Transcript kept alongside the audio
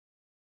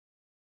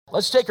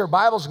Let's take our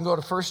Bibles and go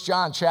to 1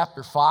 John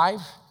chapter 5.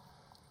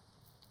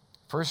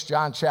 1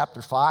 John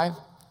chapter 5.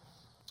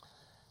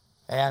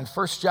 And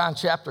 1 John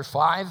chapter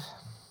 5.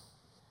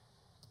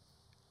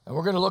 And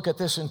we're going to look at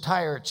this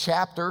entire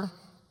chapter.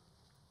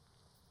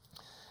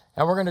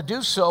 And we're going to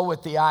do so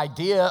with the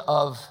idea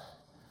of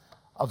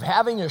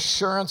having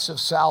assurance of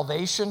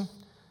salvation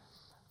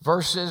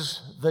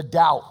versus the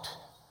doubt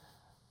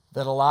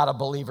that a lot of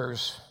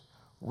believers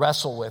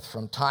wrestle with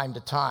from time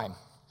to time.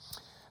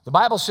 The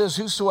Bible says,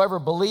 whosoever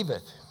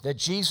believeth that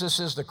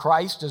Jesus is the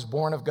Christ is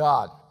born of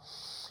God.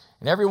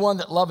 And everyone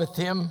that loveth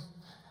him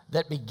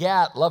that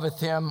begat loveth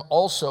him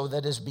also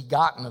that is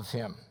begotten of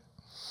him.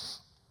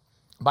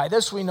 By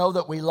this we know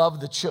that we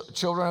love the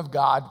children of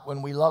God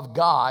when we love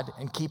God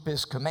and keep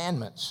his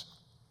commandments.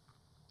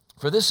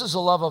 For this is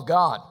the love of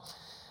God,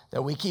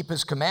 that we keep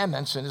his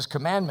commandments, and his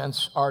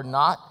commandments are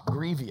not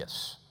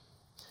grievous.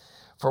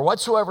 For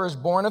whatsoever is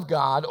born of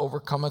God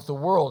overcometh the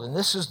world, and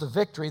this is the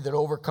victory that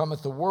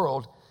overcometh the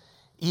world,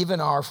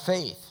 even our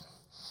faith.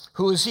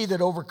 Who is he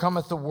that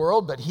overcometh the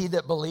world, but he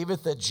that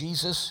believeth that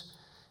Jesus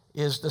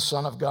is the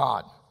Son of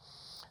God?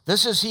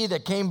 This is he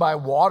that came by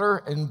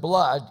water and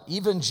blood,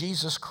 even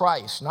Jesus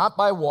Christ, not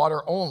by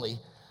water only,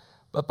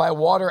 but by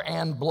water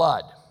and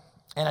blood.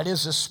 And it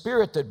is the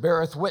Spirit that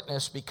beareth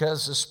witness,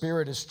 because the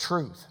Spirit is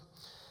truth.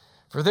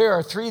 For there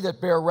are three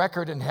that bear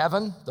record in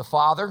heaven, the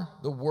Father,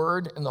 the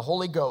Word, and the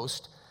Holy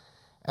Ghost,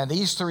 and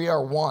these three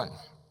are one.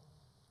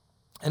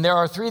 And there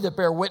are three that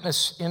bear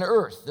witness in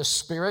earth, the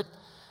Spirit,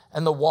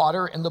 and the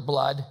water, and the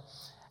blood,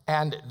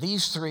 and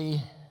these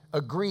three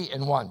agree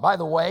in one. By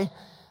the way,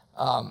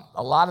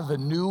 a lot of the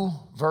new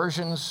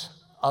versions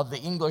of the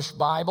English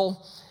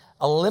Bible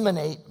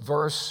eliminate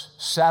verse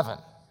 7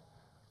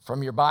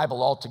 from your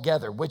Bible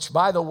altogether, which,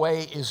 by the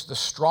way, is the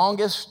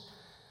strongest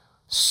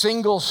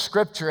single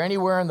scripture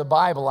anywhere in the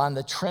Bible on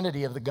the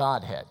Trinity of the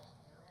Godhead.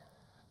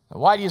 Now,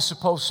 why do you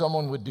suppose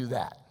someone would do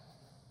that?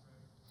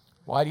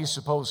 Why do you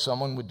suppose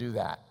someone would do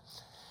that?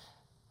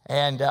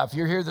 And if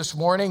you're here this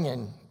morning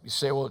and you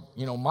say, well,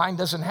 mine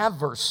doesn't have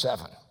verse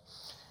 7,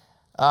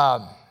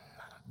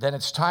 then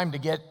it's time to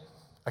get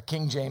a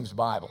King James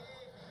Bible.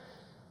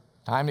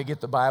 Time to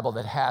get the Bible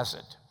that has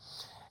it.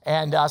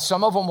 And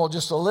some of them will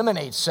just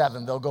eliminate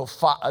 7. They'll go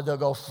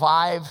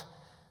 5,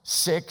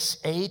 6,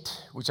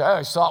 8, which I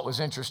always thought was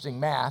interesting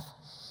math.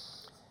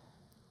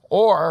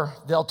 Or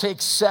they'll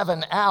take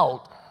 7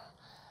 out,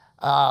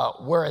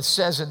 where it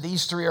says, and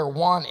these three are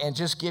one, and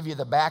just give you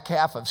the back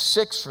half of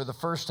 6 for the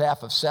first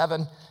half of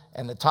 7,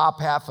 and the top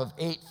half of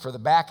 8 for the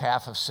back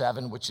half of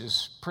 7, which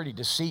is pretty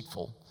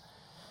deceitful.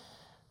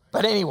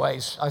 But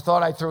anyways, I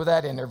thought I'd throw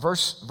that in there.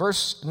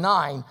 Verse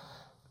 9,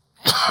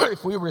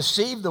 if we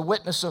receive the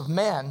witness of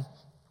men,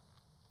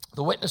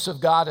 the witness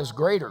of God is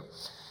greater.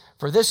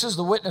 For this is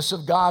the witness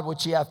of God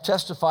which he hath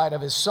testified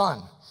of his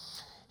Son.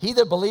 He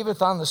that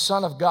believeth on the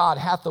Son of God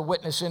hath the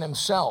witness in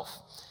himself.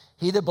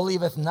 He that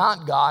believeth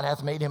not God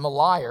hath made him a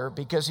liar,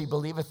 because he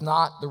believeth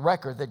not the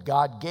record that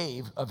God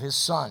gave of his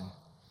Son.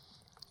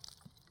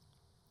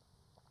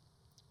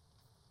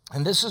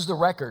 And this is the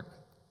record,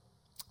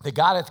 that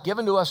God hath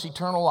given to us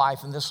eternal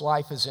life, and this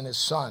life is in his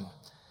Son.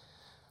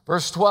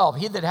 Verse 12,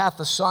 he that hath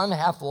the Son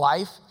hath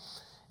life,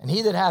 and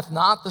he that hath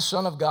not the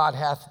Son of God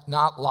hath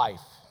not life.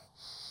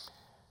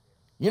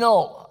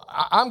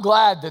 I'm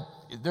glad that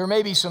there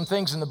may be some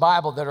things in the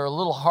Bible that are a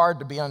little hard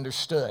to be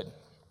understood.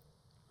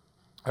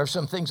 There are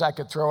some things I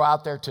could throw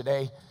out there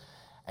today,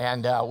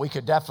 and we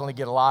could definitely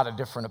get a lot of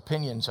different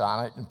opinions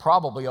on it, and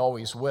probably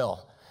always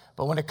will.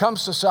 But when it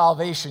comes to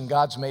salvation,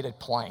 God's made it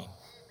plain.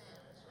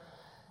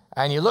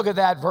 And you look at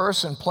that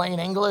verse in plain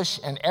English,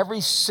 and every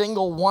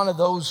single one of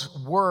those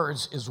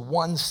words is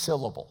one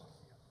syllable.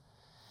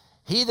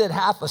 He that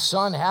hath the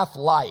Son hath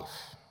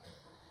life,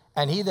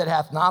 and he that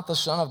hath not the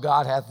Son of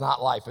God hath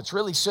not life. It's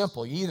really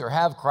simple. You either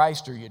have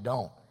Christ or you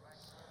don't.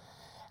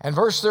 And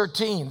verse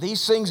 13,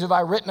 these things have I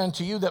written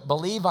unto you that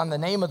believe on the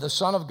name of the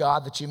Son of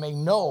God, that you may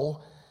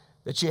know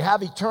that you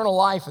have eternal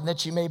life, and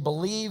that you may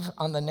believe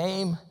on the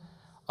name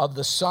of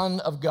the Son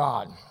of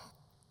God.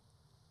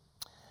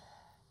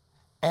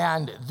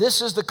 And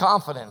this is the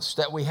confidence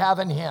that we have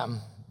in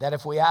him, that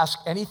if we ask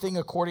anything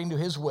according to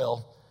his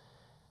will,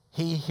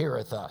 he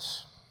heareth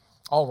us.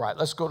 All right,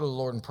 let's go to the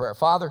Lord in prayer.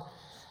 Father,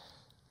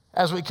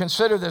 as we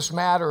consider this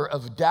matter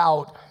of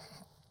doubt,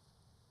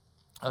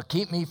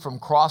 keep me from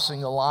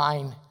crossing the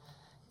line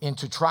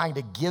into trying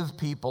to give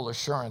people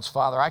assurance.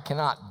 Father, I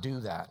cannot do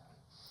that.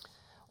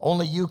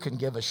 Only you can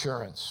give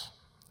assurance.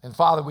 And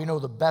Father, we know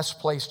the best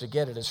place to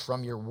get it is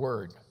from your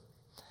word.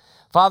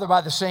 Father,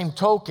 by the same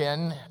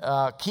token,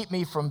 keep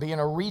me from being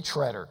a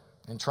retreader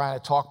and trying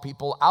to talk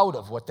people out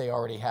of what they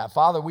already have.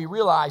 Father, we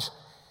realize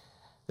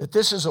that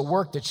this is a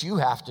work that you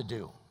have to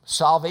do.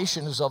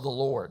 Salvation is of the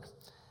Lord.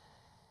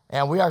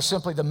 And we are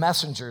simply the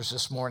messengers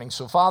this morning.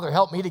 So, Father,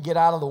 help me to get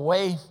out of the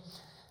way.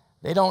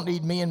 They don't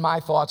need me and my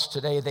thoughts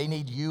today. They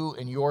need you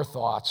and your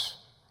thoughts.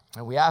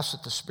 And we ask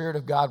that the Spirit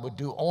of God would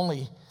do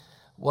only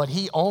what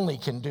he only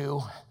can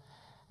do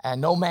and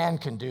no man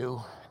can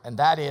do, and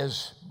that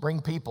is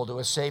bring people to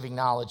a saving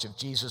knowledge of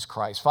Jesus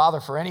Christ. Father,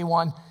 for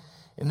anyone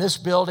in this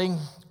building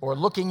or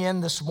looking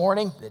in this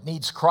morning that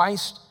needs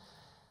Christ,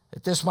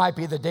 that this might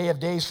be the day of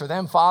days for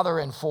them, Father,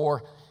 and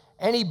for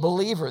any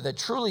believer that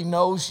truly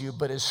knows you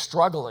but is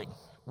struggling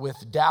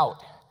with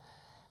doubt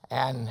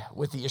and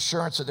with the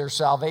assurance of their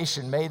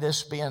salvation. May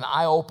this be an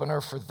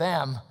eye-opener for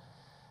them,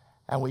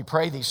 and we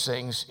pray these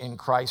things in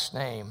Christ's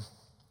name.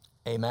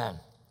 Amen.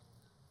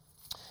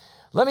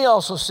 Let me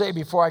also say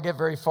before I get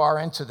very far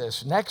into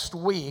this, next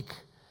week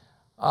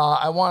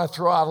I want to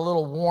throw out a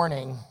little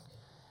warning.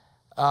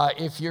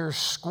 If you're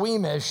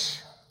squeamish,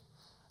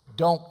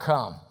 don't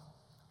come,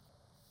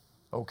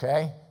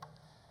 okay?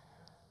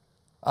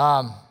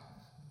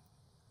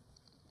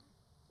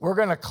 We're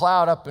going to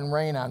cloud up and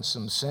rain on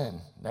some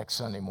sin next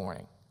Sunday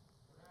morning.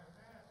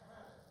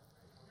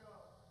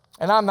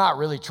 And I'm not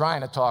really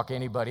trying to talk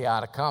anybody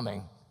out of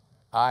coming.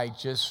 I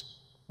just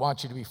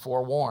want you to be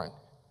forewarned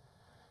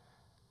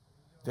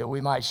that we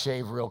might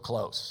shave real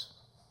close.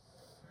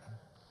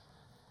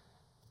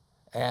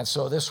 And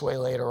so this way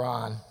later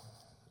on,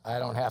 I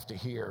don't have to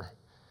hear,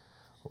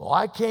 well,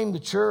 I came to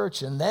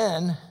church and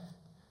then,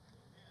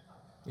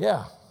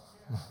 yeah,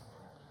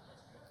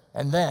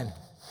 and then.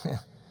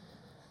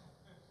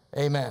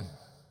 Amen.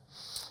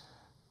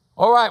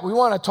 All right, we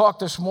want to talk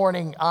this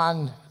morning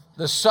on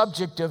the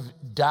subject of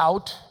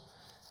doubt,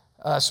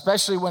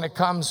 especially when it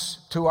comes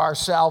to our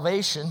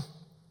salvation.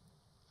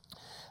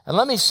 And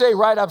let me say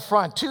right up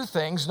front two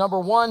things. Number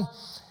one,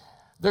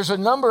 there's a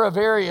number of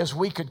areas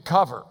we could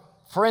cover.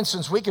 For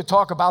instance, we could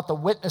talk about the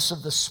witness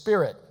of the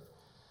Spirit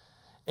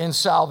in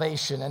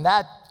salvation, and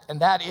that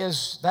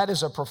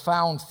is a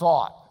profound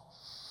thought.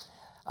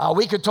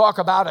 We could talk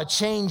about a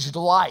changed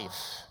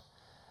life.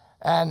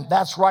 And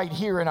that's right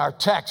here in our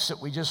text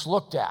that we just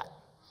looked at.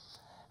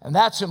 And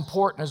that's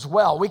important as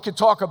well. We could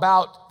talk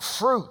about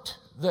fruit,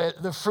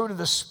 the fruit of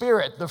the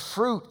Spirit, the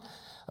fruit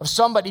of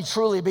somebody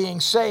truly being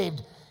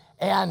saved.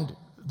 And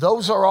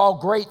those are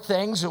all great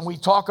things, and we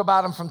talk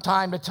about them from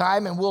time to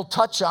time, and we'll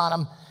touch on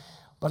them.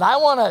 But I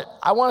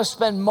want to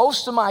spend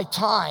most of my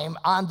time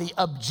on the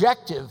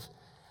objective,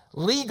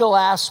 legal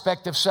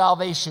aspect of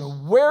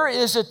salvation. Where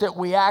is it that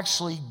we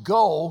actually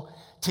go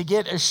to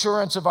get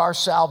assurance of our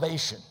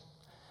salvation?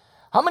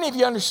 How many of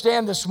you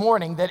understand this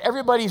morning that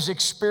everybody's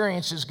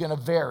experience is going to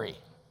vary?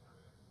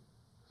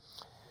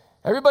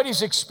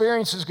 Everybody's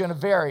experience is going to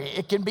vary.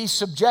 It can be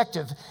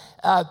subjective.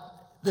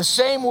 The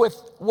same with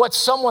what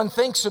someone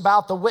thinks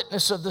about the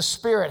witness of the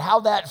Spirit,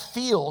 how that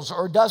feels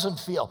or doesn't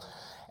feel.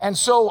 And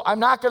so I'm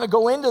not going to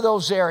go into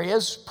those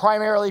areas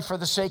primarily for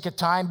the sake of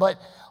time, but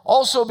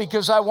also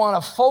because I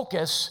want to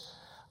focus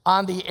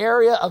on the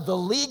area of the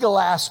legal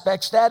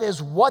aspects. That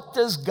is, what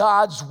does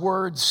God's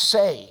word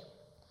say?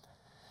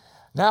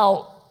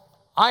 Now,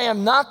 I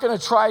am not going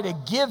to try to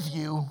give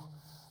you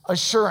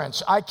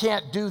assurance. I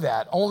can't do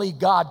that. Only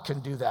God can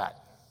do that.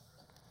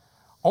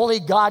 Only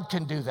God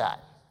can do that.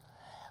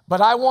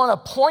 But I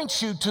want to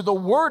point you to the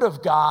Word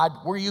of God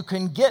where you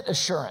can get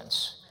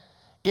assurance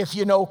if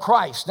you know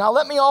Christ. Now,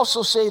 let me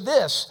also say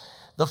this.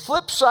 The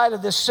flip side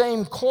of this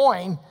same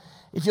coin,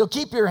 if you'll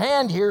keep your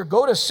hand here,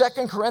 go to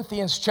 2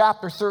 Corinthians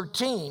chapter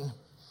 13.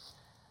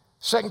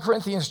 2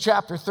 Corinthians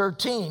chapter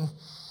 13.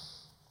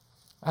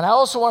 And I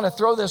also want to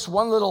throw this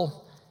one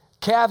little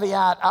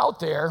caveat out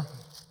there,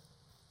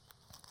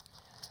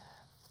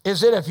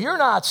 is that if you're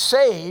not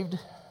saved,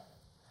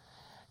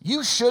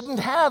 you shouldn't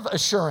have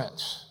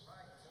assurance.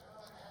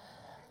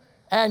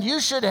 And you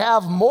should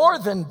have more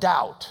than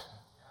doubt.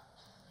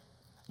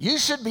 You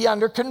should be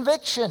under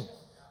conviction.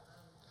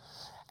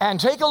 And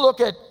take a look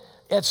at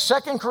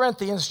 2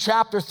 Corinthians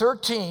chapter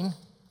 13.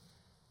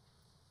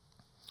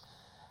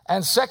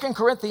 And 2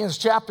 Corinthians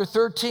chapter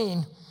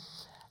 13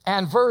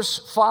 and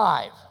verse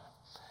 5.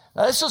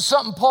 Now, this is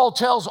something Paul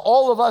tells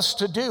all of us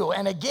to do.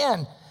 And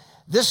again,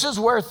 this is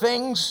where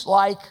things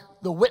like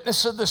the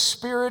witness of the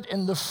Spirit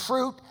and the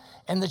fruit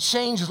and the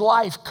changed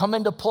life come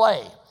into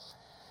play.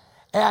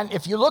 And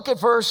if you look at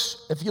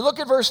verse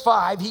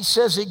 5, he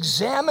says,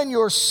 examine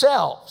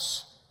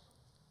yourselves.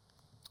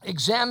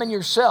 Examine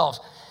yourselves.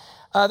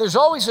 There's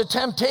always a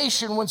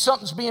temptation when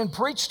something's being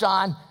preached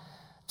on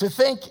to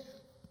think,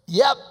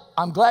 yep,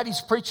 I'm glad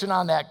he's preaching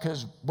on that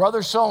because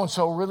brother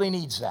so-and-so really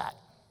needs that.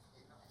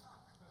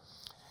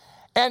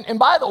 And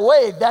by the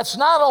way, that's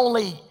not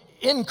only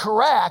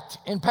incorrect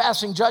in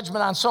passing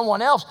judgment on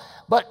someone else,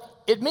 but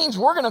it means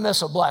we're going to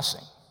miss a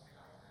blessing.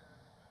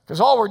 Because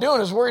all we're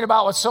doing is worrying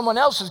about what someone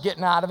else is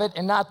getting out of it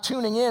and not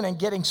tuning in and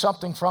getting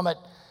something from it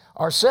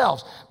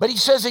ourselves. But he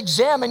says,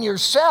 examine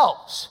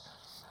yourselves,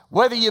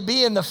 whether you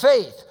be in the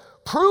faith.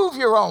 Prove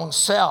your own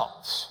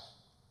selves.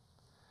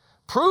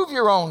 Prove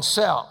your own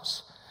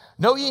selves.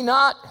 Know ye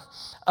not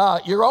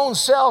your own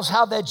selves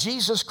how that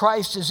Jesus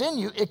Christ is in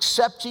you,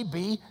 except ye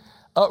be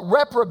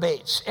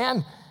reprobates.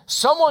 And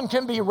someone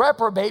can be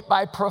reprobate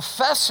by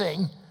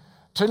professing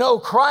to know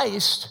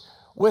Christ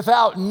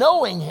without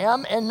knowing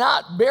him and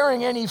not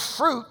bearing any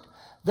fruit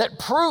that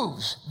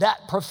proves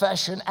that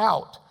profession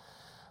out.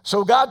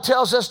 So God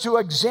tells us to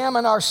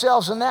examine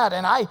ourselves in that.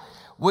 And I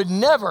would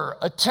never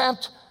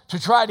attempt to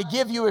try to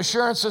give you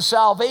assurance of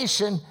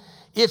salvation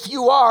if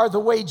you are the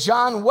way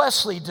John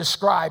Wesley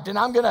described. And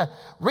I'm going to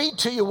read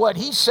to you what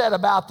he said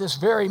about this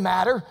very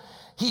matter.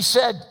 He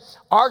said,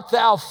 art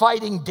thou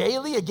fighting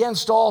daily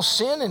against all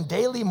sin and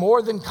daily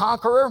more than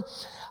conqueror?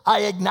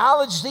 I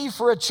acknowledge thee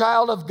for a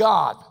child of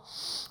God.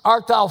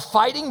 Art thou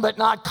fighting but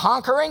not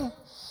conquering?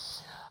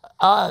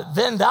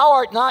 Then thou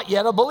art not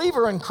yet a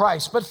believer in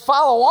Christ, but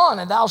follow on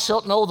and thou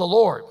shalt know the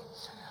Lord.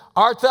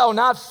 Art thou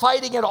not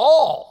fighting at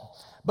all,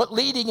 but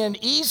leading an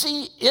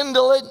easy,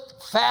 indolent,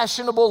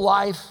 fashionable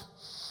life?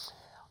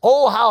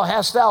 Oh, how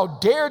hast thou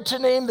dared to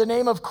name the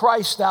name of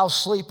Christ, thou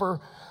sleeper?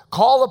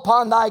 Call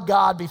upon thy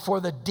God before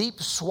the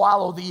deep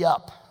swallow thee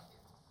up.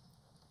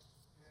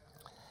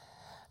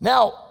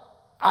 Now,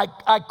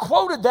 I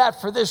quoted that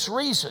for this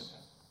reason.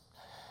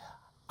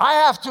 I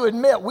have to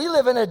admit, we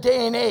live in a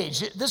day and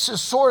age. This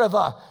is sort of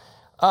a,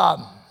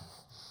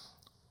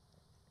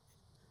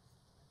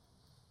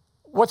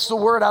 what's the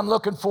word I'm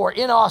looking for?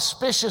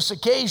 Inauspicious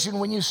occasion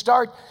when you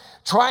start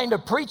trying to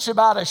preach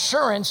about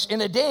assurance in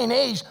a day and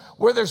age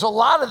where there's a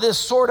lot of this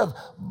sort of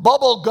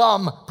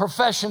bubblegum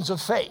professions of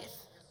faith.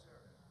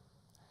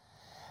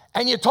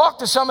 And you talk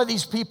to some of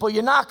these people,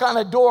 you knock on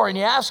a door and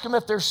you ask them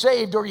if they're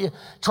saved, or you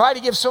try to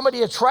give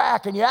somebody a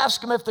tract and you ask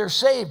them if they're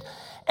saved.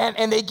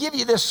 And they give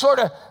you this sort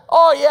of,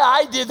 oh yeah,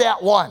 I did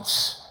that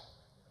once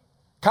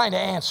kind of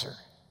answer.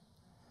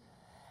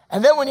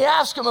 And then when you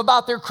ask them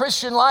about their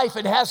Christian life,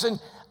 it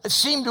hasn't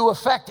seemed to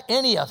affect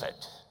any of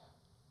it.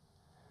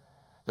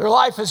 Their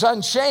life is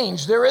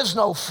unchanged. There is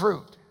no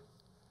fruit.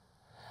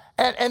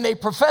 And they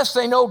profess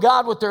they know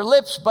God with their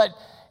lips, but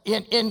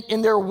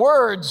in their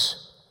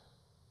words,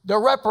 they're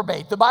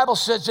reprobate. The Bible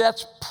says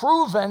that's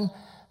proven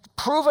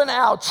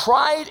out,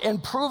 tried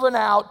and proven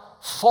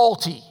out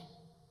faulty.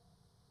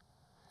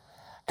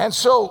 And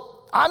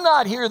so I'm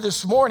not here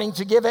this morning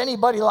to give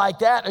anybody like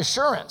that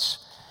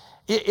assurance.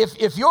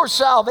 If your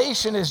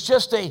salvation is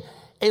just a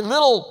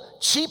little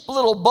cheap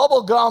little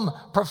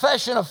bubblegum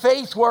profession of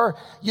faith where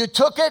you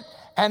took it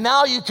and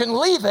now you can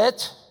leave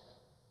it,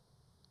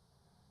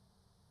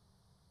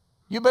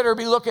 you better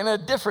be looking in a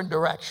different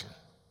direction.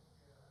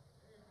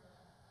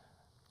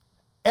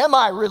 Am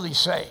I really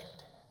saved?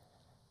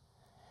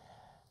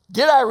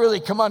 Did I really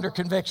come under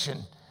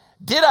conviction?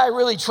 Did I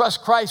really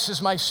trust Christ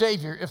as my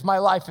Savior if my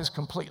life is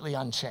completely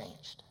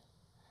unchanged?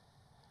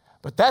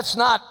 But that's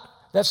not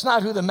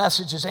who the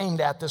message is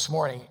aimed at this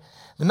morning.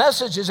 The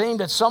message is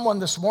aimed at someone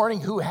this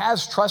morning who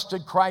has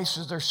trusted Christ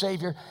as their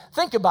Savior.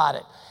 Think about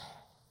it.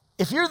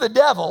 If you're the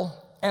devil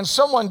and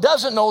someone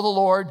doesn't know the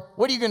Lord,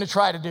 what are you going to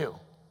try to do?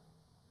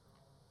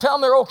 Tell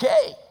them they're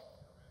okay.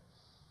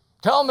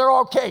 Tell them they're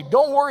okay.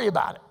 Don't worry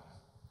about it.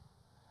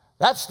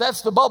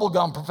 That's the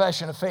bubblegum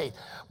profession of faith.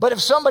 But if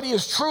somebody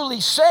is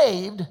truly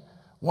saved,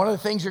 one of the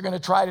things you're going to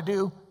try to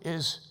do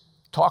is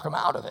talk them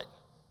out of it.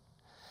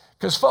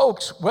 Because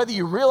folks, whether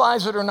you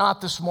realize it or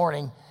not this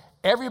morning,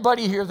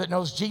 everybody here that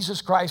knows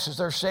Jesus Christ as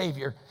their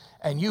Savior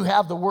and you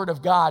have the Word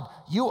of God,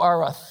 you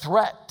are a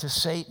threat to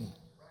Satan.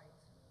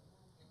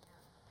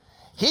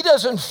 He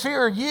doesn't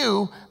fear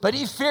you, but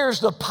he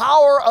fears the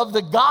power of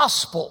the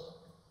gospel.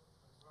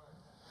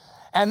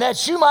 And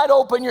that you might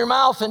open your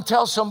mouth and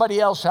tell somebody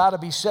else how to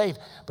be saved.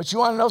 But you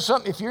want to know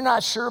something? If you're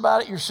not sure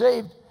about it, you're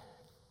saved.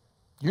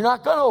 You're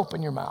not going to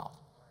open your mouth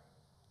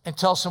and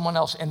tell someone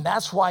else. And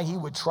that's why he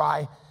would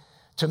try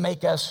to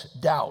make us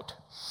doubt.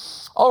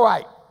 All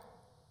right.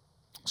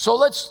 So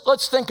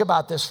let's think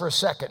about this for a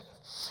second.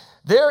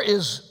 There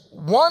is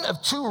one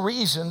of two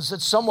reasons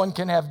that someone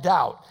can have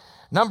doubt.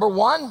 Number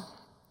one,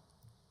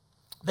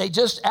 they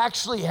just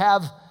actually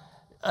have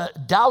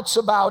doubts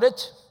about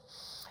it,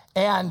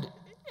 and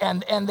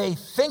they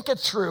think it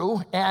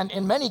through, and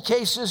in many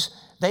cases,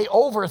 they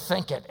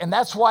overthink it, and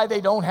that's why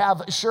they don't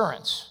have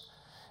assurance.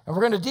 And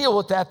we're going to deal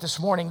with that this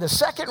morning. The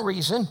second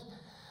reason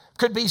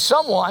could be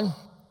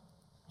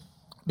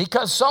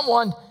because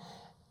someone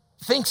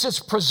thinks it's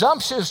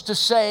presumptuous to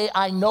say,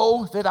 I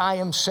know that I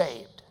am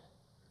saved.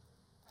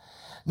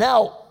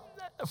 Now,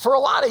 for a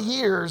lot of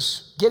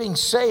years, getting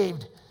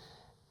saved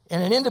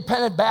in an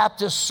independent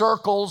Baptist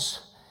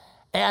circles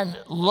and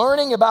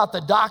learning about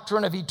the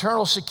doctrine of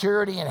eternal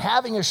security and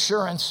having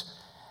assurance,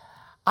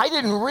 I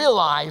didn't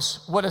realize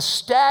what a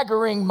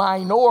staggering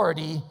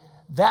minority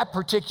that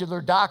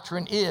particular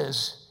doctrine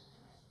is,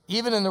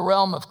 even in the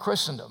realm of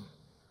Christendom.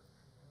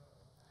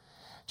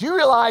 Do you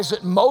realize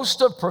that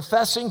most of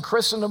professing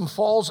Christendom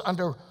falls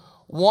under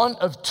one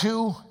of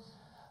two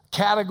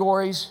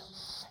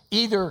categories,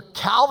 either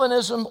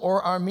Calvinism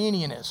or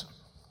Arminianism?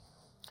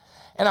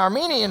 And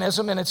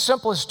Arminianism, in its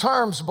simplest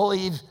terms,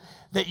 believe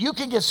that you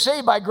can get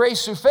saved by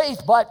grace through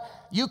faith, but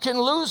you can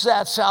lose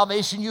that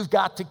salvation. You've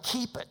got to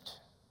keep it.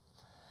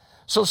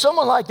 So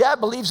someone like that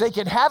believes they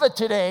can have it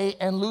today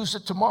and lose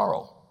it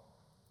tomorrow.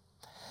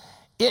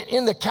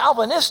 In the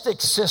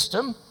Calvinistic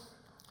system,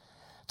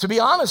 to be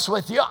honest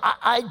with you,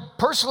 I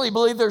personally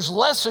believe there's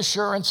less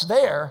assurance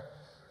there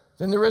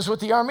than there is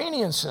with the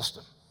Arminian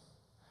system.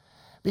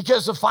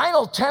 Because the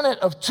final tenet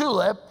of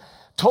TULIP,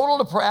 total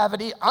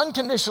depravity,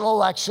 unconditional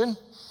election,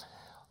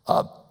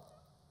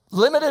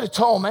 limited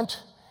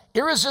atonement,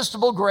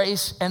 irresistible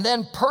grace, and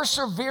then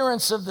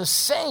perseverance of the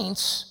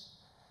saints.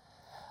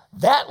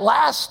 That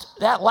last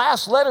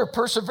letter,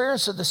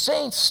 perseverance of the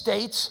saints,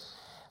 states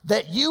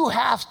that you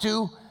have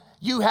to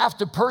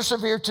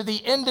persevere to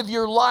the end of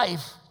your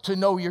life to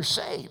know you're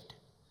saved.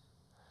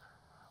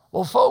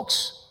 Well,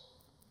 folks,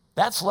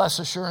 that's less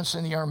assurance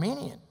than the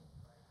Arminian.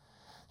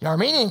 The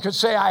Arminian could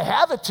say, I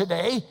have it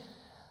today,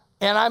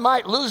 and I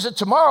might lose it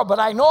tomorrow, but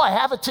I know I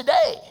have it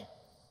today.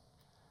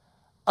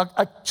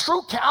 A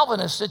true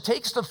Calvinist that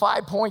takes the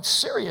 5 points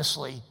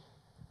seriously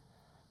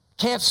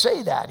can't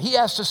say that. He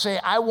has to say,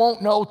 I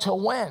won't know till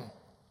when?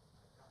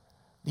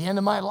 The end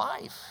of my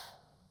life.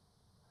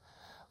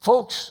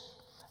 Folks,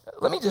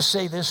 let me just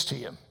say this to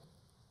you.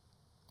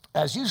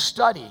 As you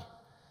study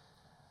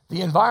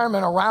the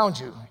environment around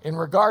you in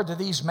regard to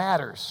these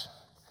matters,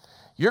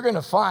 you're going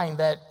to find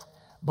that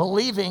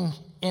believing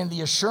in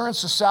the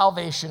assurance of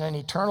salvation and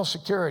eternal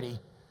security,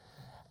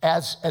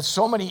 as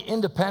so many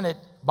independent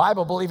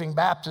Bible-believing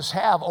Baptists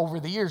have over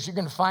the years, you're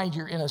going to find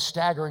you're in a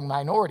staggering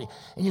minority.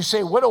 And you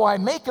say, what do I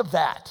make of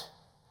that?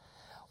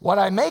 What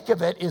I make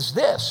of it is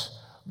this: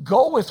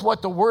 go with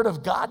what the Word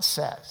of God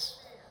says.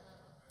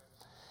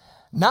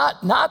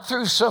 Not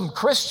through some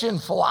Christian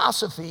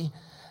philosophy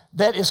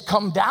that has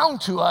come down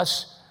to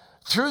us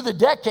through the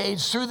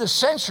decades, through the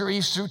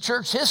centuries, through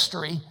church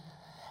history,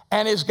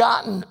 and has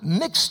gotten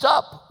mixed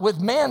up with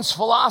man's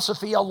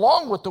philosophy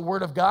along with the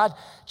Word of God.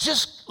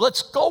 Just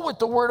let's go with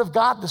the Word of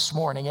God this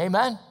morning,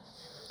 amen?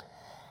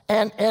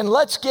 And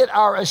let's get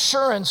our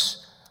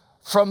assurance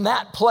from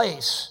that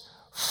place,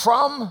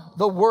 from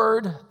the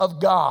Word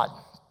of God.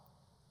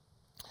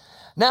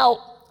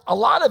 Now, a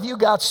lot of you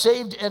got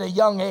saved at a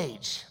young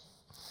age.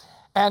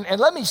 And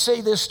let me say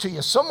this to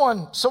you.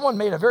 Someone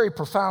made a very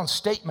profound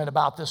statement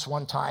about this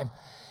one time.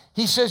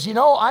 He says,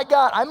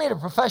 I made a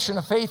profession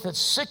of faith at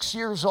 6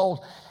 years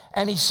old,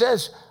 and he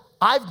says,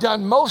 I've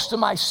done most of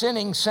my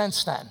sinning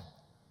since then.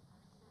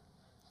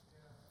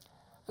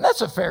 And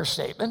that's a fair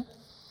statement.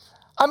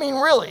 I mean,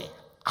 really,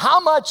 how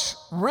much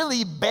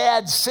really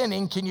bad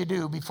sinning can you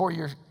do before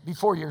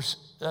you're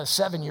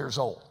 7 years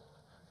old?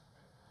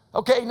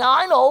 Okay, now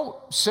I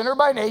know, sinner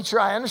by nature,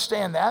 I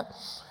understand that.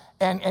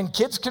 And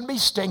kids can be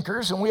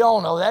stinkers, and we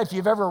all know that. If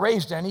you've ever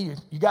raised any,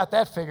 you got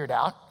that figured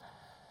out.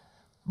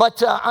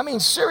 But, I mean,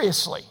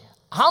 seriously,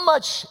 how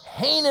much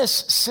heinous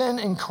sin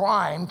and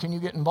crime can you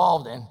get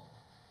involved in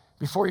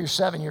before you're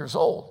 7 years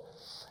old?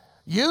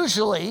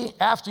 Usually,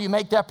 after you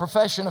make that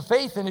profession of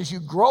faith and as you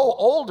grow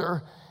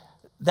older,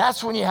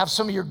 that's when you have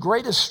some of your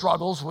greatest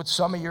struggles with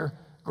some of your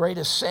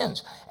greatest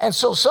sins. And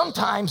so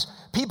sometimes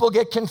people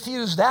get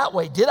confused that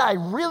way. Did I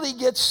really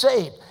get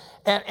saved?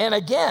 And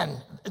again,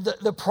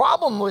 the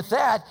problem with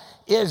that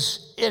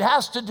is it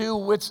has to do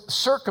with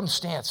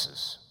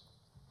circumstances.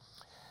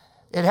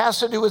 It has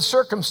to do with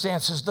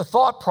circumstances, the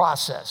thought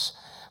process.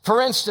 For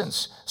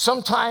instance,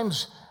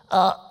 sometimes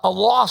a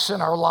loss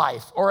in our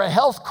life or a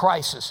health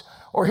crisis,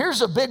 or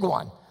here's a big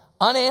one,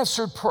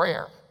 unanswered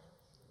prayer.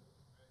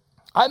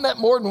 I met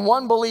more than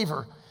one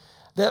believer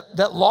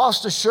that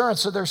lost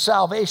assurance of their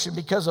salvation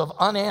because of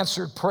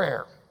unanswered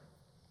prayer.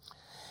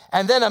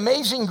 And then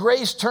amazing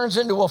grace turns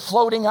into a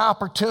floating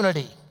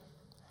opportunity.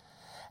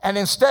 And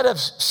instead of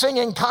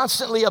singing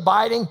constantly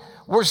abiding,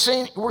 we're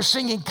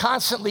singing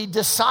constantly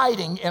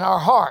deciding in our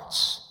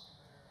hearts,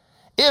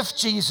 if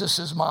Jesus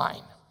is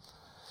mine.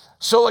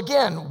 So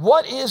again,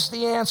 what is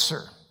the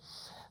answer?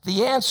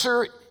 The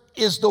answer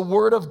is the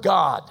Word of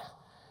God.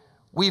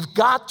 We've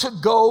got to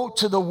go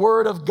to the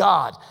Word of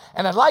God.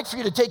 And I'd like for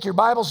you to take your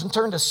Bibles and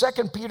turn to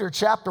 2 Peter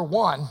chapter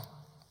 1.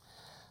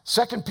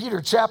 2 Peter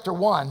chapter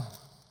 1.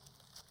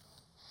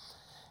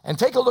 And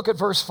take a look at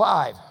verse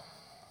 5.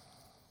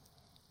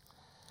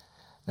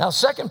 Now,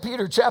 2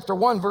 Peter chapter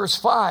 1, verse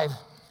 5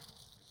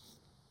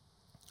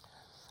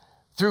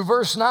 through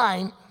verse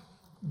 9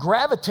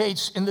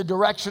 gravitates in the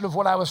direction of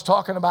what I was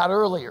talking about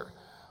earlier,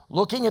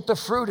 looking at the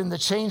fruit and the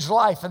changed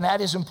life, and that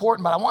is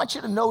important. But I want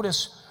you to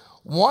notice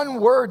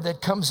one word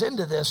that comes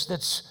into this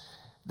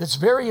that's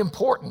very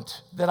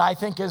important, that I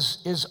think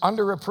is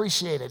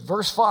underappreciated.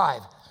 Verse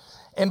 5,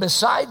 and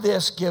beside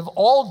this, give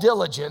all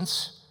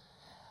diligence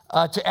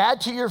to add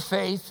to your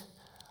faith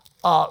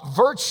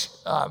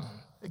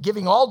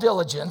giving all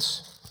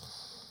diligence,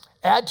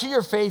 add to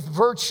your faith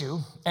virtue,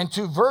 and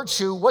to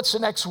virtue, what's the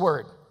next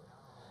word?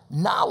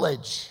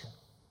 Knowledge.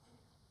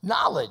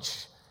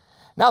 Knowledge.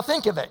 Now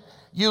think of it.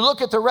 You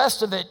look at the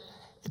rest of it,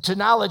 to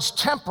knowledge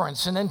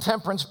temperance, and then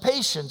temperance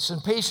patience,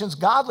 and patience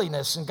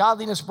godliness, and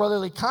godliness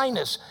brotherly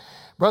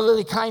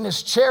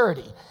kindness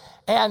charity.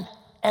 And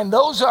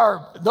those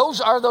are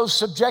those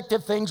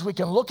subjective things. We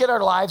can look at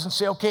our lives and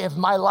say, okay, have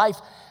my life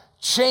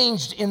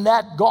changed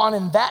gone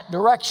in that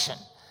direction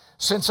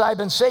since I've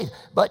been saved?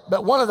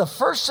 But one of the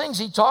first things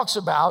he talks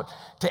about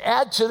to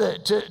add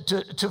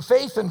to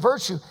faith and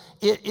virtue,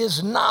 it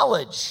is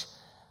knowledge.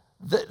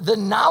 The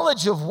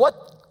knowledge of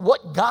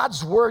what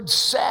God's word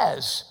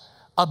says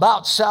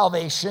about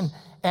salvation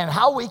and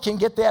how we can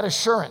get that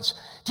assurance.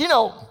 Do you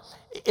know,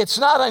 it's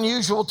not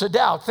unusual to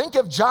doubt. Think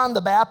of John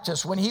the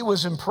Baptist when he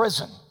was in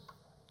prison.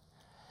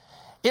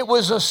 It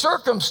was a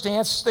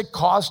circumstance that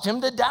caused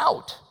him to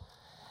doubt.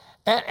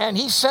 And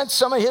he sent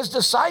some of his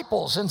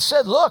disciples and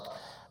said, look,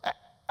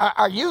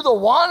 are you the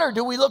one or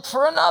do we look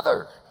for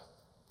another?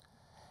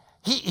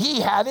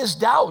 He had his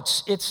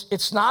doubts.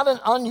 It's not an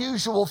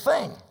unusual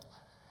thing.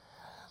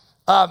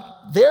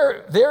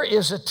 There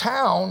is a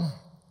town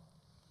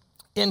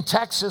in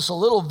Texas, a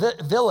little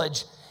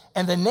village,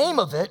 and the name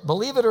of it,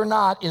 believe it or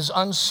not, is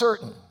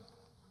Uncertain.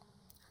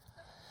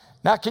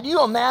 Now, can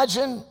you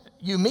imagine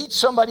you meet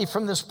somebody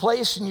from this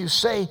place and you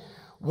say,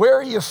 where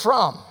are you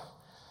from?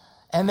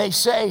 And they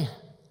say,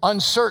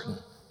 Uncertain.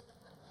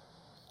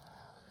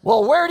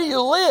 Well, where do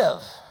you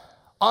live?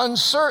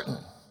 Uncertain.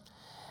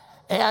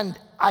 And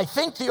I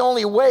think the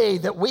only way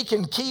that we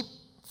can keep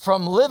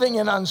from living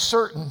in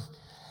uncertain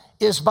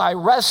is by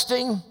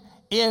resting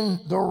in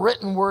the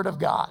written word of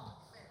God.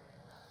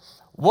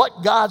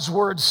 What God's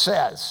word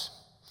says.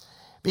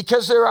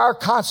 Because there are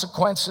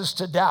consequences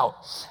to doubt.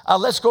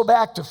 Let's go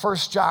back to 1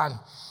 John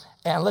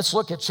and let's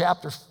look at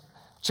chapter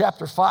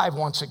 5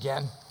 once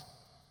again.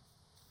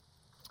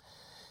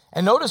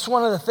 And notice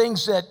one of the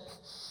things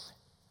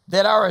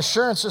that our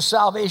assurance of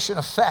salvation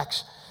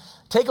affects.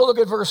 Take a look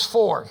at verse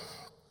 4.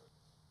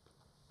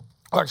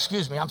 Or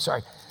excuse me, I'm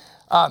sorry.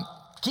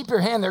 Keep your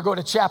hand there, go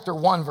to chapter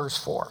 1, verse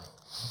 4.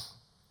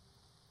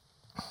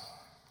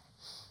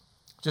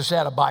 Just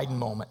had a Biden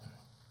moment.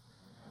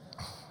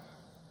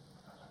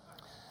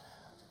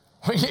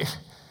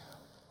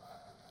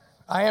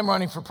 I am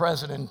running for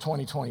president in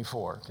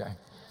 2024, okay?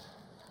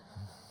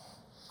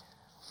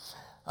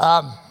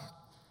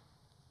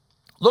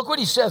 Look what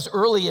he says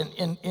early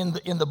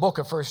in the book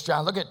of 1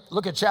 John.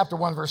 Look at chapter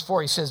 1, verse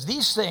 4. He says,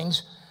 these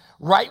things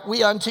write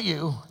we unto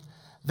you,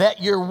 that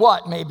your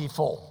what may be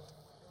full.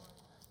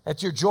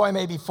 That your joy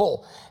may be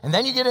full. And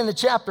then you get into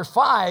chapter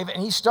 5,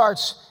 and he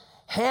starts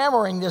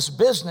hammering this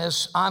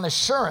business on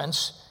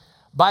assurance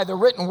by the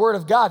written word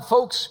of God.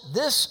 Folks,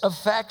 this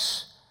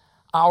affects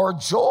our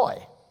joy.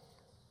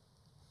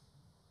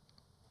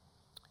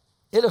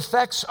 It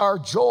affects our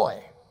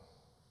joy.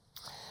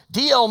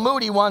 D.L.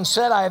 Moody once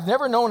said, I have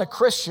never known a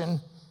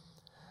Christian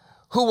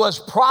who was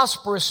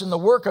prosperous in the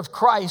work of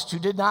Christ who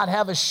did not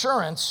have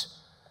assurance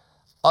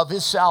of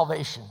his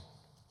salvation.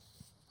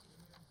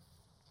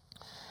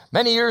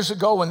 Many years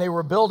ago, when they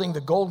were building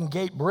the Golden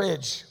Gate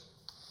Bridge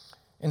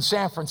in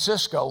San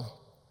Francisco,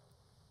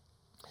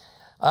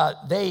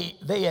 they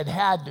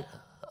had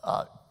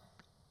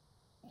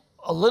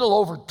a little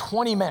over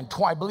 20 men,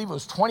 I believe it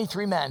was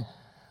 23 men,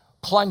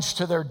 plunged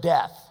to their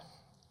death.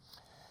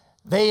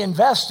 They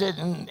invested,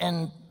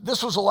 and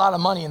this was a lot of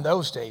money in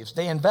those days,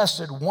 they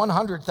invested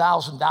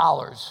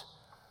 $100,000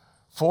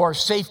 for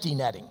safety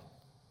netting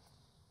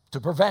to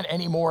prevent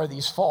any more of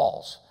these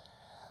falls.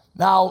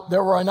 Now,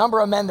 there were a number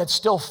of men that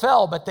still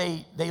fell, but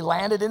they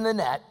landed in the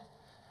net,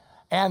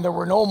 and there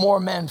were no more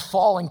men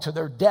falling to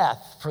their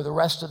death for the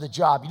rest of the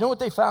job. You know what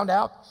they found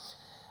out?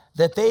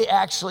 That they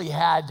actually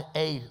had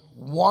a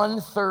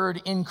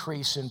 1/3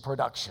 increase in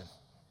production.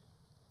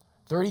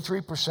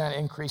 33%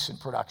 increase in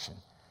production.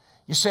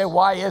 You say,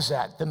 why is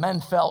that? The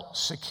men felt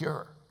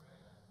secure.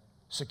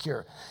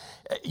 Secure.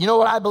 You know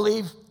what I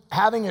believe?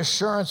 Having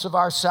assurance of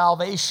our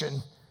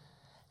salvation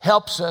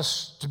helps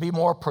us to be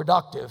more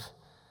productive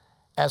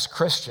as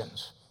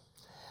Christians.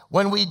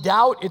 When we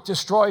doubt, it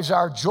destroys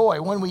our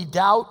joy. When we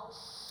doubt,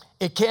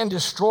 it can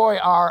destroy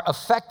our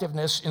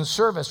effectiveness in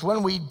service.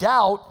 When we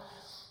doubt,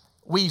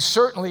 we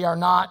certainly are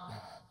not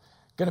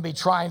going to be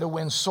trying to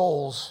win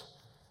souls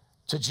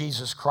to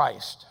Jesus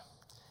Christ.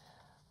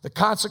 The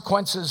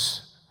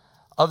consequences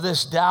of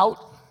this doubt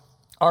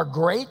are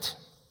great,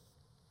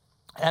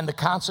 and the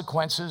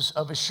consequences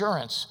of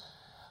assurance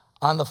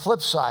on the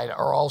flip side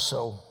are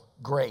also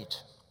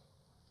great.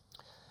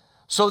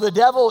 So the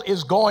devil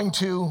is going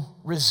to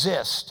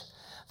resist.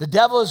 The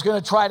devil is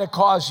going to try to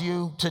cause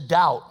you to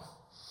doubt.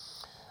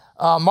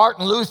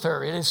 Martin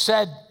Luther, it is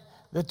said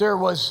that there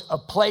was a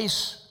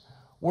place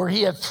where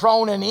he had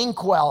thrown an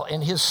inkwell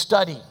in his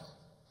study,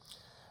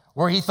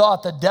 where he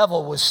thought the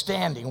devil was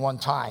standing one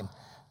time,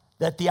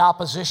 that the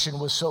opposition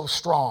was so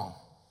strong.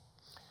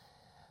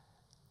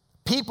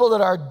 People that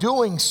are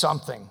doing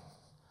something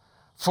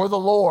for the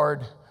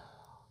Lord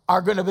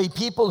are going to be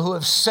people who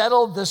have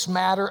settled this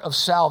matter of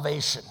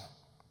salvation.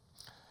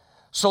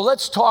 So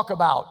let's talk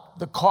about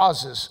the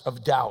causes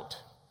of doubt.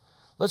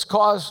 Let's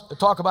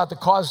talk about the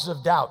causes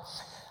of doubt.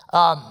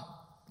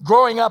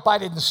 Growing up, I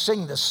didn't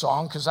sing this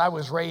song because I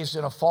was raised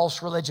in a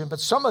false religion, but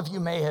some of you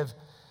may have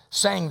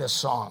sang this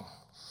song.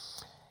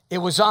 It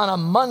was on a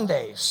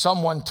Monday,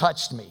 someone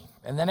touched me.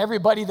 And then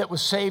everybody that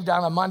was saved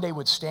on a Monday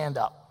would stand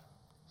up.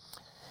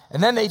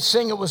 And then they'd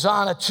sing it was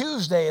on a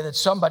Tuesday that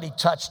somebody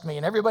touched me.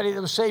 And everybody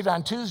that was saved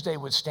on Tuesday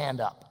would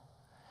stand up.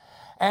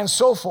 And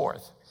so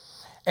forth.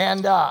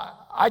 And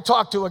I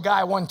talked to a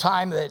guy one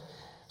time that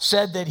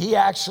said that he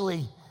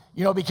actually,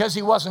 because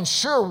he wasn't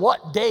sure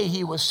what day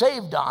he was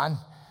saved on,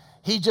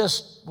 he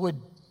just would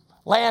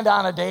land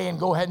on a day and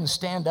go ahead and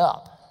stand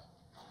up.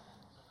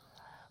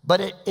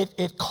 But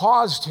it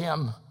caused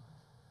him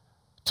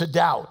to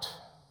doubt.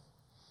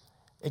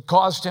 It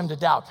caused him to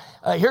doubt.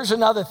 Here's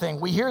another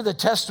thing. We hear the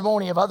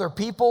testimony of other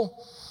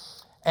people,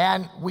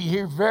 and we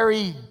hear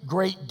very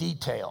great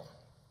detail.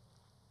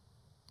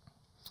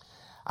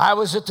 I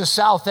was at the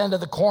south end of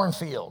the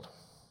cornfield.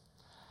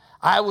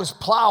 I was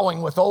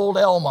plowing with old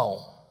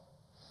Elmo.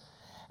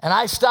 And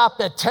I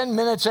stopped at 10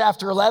 minutes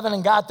after 11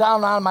 and got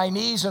down on my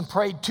knees and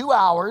prayed 2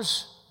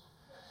 hours,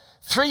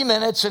 3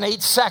 minutes, and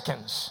 8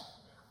 seconds.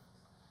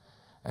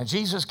 And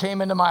Jesus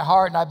came into my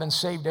heart, and I've been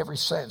saved ever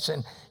since.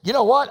 And you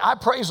know what? I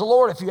praise the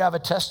Lord if you have a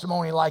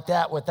testimony like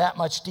that with that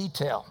much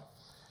detail.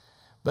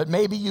 But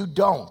maybe you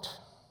don't.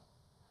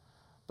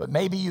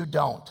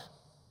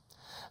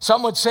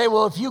 Some would say,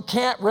 well, if you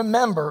can't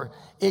remember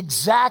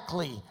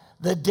exactly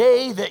the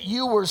day that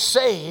you were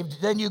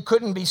saved, then you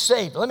couldn't be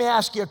saved. Let me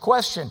ask you a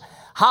question.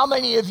 How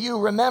many of you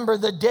remember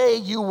the day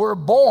you were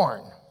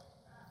born?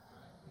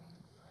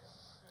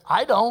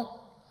 I don't.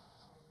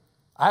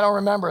 I don't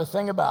remember a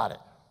thing about it.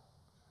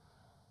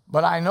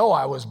 But I know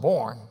I was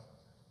born.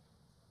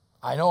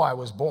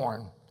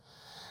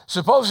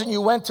 Supposing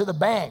you went to the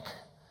bank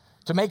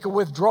to make a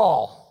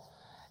withdrawal,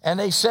 and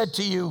they said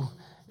to you,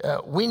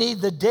 we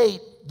need the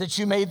date that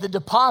you made the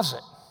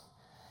deposit.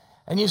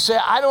 And you say,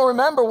 I don't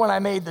remember when I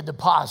made the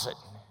deposit.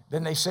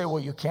 Then they say, well,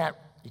 you can't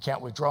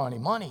withdraw any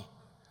money.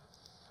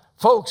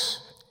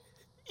 Folks,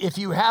 if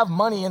you have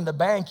money in the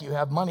bank, you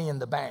have money in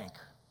the bank.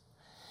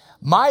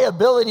 My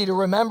ability to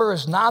remember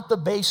is not the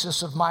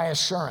basis of my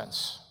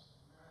assurance.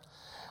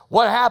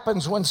 What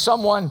happens when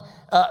someone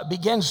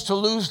begins to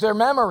lose their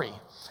memory?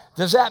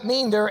 Does that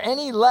mean they're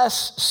any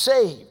less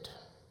saved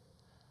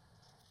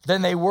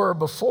than they were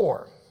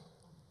before?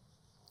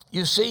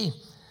 You see,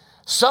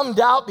 some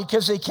doubt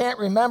because they can't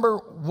remember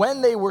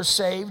when they were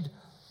saved.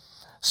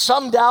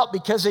 Some doubt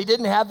because they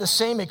didn't have the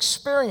same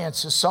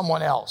experience as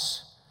someone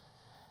else.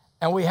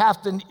 And we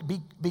have to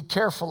be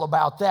careful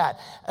about that.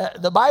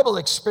 The Bible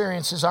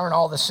experiences aren't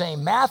all the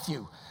same.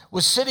 Matthew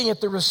was sitting at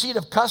the receipt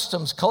of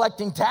customs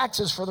collecting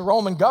taxes for the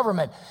Roman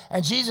government.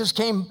 And Jesus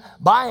came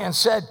by and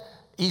said,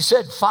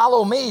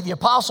 follow me. The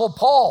Apostle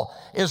Paul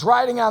is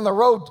riding on the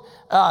road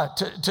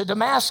to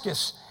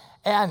Damascus,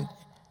 and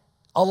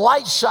a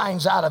light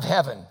shines out of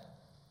heaven,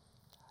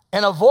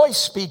 and a voice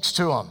speaks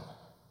to him.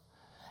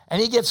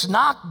 And he gets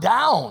knocked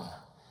down,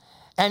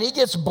 and he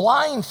gets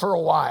blind for a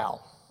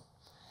while.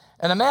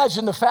 And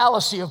imagine the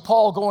fallacy of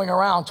Paul going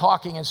around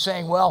talking and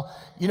saying, well,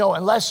 you know,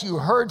 unless you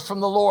heard from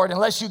the Lord,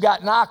 unless you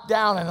got knocked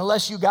down, and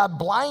unless you got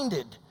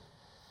blinded,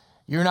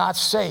 you're not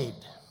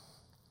saved.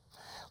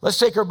 Let's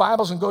take our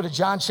Bibles and go to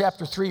John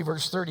chapter 3,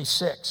 verse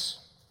 36.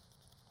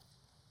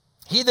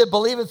 He that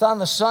believeth on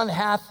the Son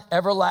hath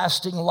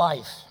everlasting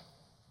life.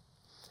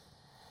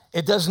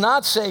 It does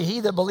not say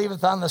he that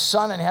believeth on the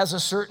Son and has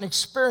a certain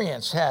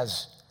experience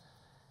has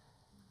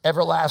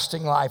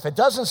everlasting life. It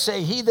doesn't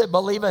say he that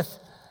believeth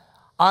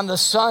on the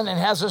Son and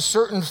has a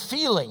certain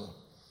feeling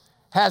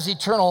has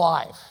eternal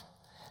life.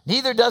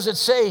 Neither does it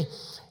say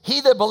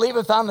he that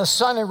believeth on the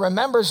Son and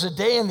remembers the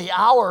day and the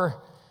hour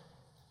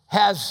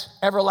has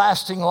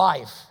everlasting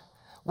life.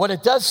 What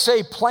it does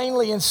say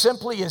plainly and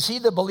simply is he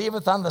that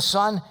believeth on the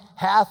Son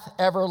hath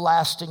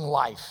everlasting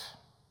life.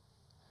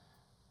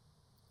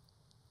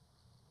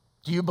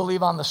 Do you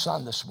believe on the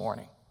Son this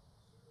morning?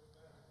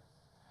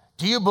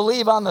 Do you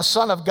believe on the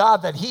Son of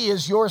God that he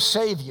is your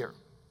Savior?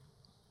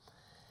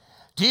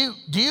 Do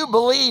you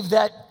believe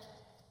that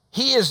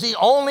he is the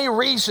only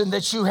reason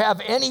that you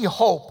have any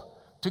hope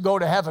to go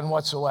to heaven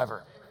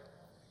whatsoever?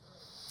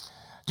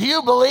 Do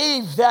you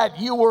believe that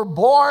you were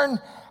born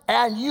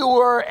and you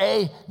were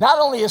not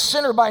only a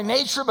sinner by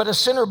nature, but a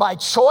sinner by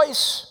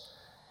choice?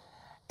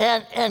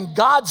 And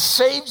God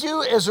saved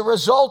you as a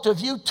result of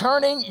you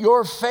turning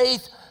your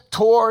faith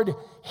toward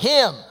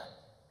him,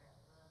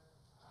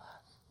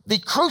 the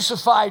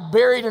crucified,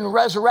 buried, and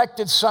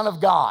resurrected Son of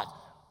God.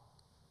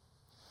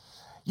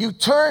 You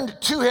turned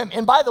to him.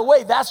 And by the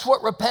way, that's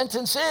what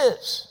repentance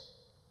is.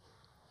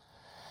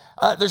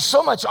 There's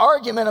so much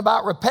argument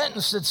about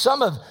repentance that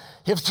some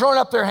have thrown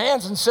up their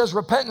hands and says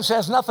repentance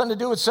has nothing to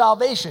do with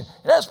salvation.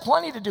 It has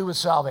plenty to do with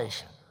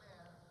salvation.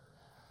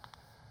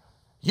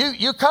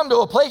 You come to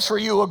a place where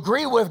you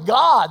agree with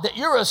God that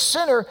you're a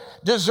sinner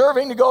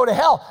deserving to go to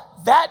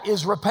hell. That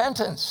is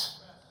repentance.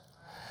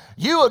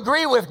 You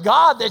agree with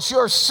God that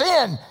your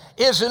sin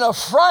is an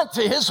affront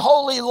to his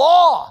holy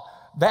law.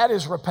 That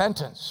is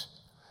repentance.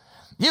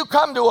 You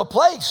come to a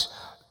place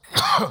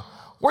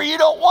where you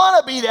don't want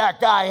to be that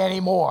guy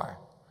anymore.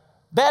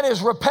 That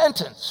is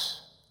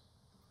repentance.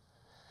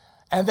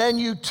 And then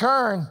you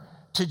turn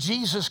to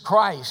Jesus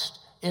Christ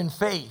in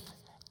faith,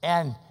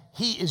 and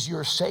he is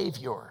your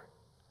Savior.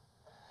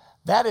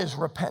 That is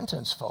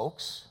repentance,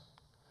 folks.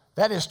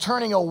 That is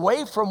turning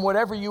away from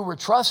whatever you were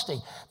trusting.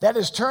 That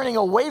is turning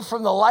away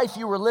from the life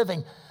you were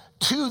living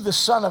to the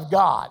Son of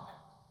God.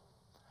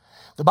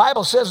 The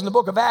Bible says in the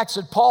book of Acts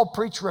that Paul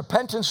preached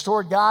repentance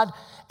toward God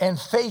and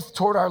faith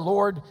toward our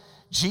Lord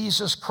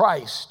Jesus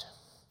Christ.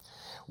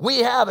 We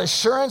have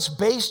assurance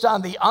based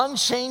on the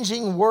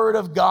unchanging Word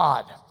of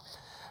God.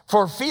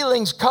 For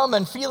feelings come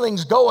and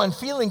feelings go, and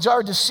feelings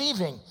are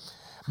deceiving.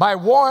 My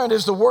warrant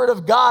is the word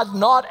of God,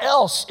 naught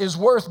else is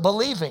worth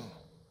believing.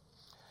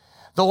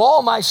 Though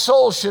all my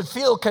soul should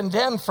feel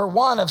condemned for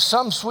want of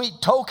some sweet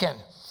token,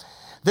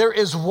 there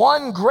is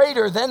one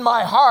greater than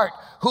my heart,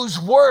 whose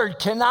word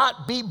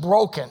cannot be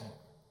broken.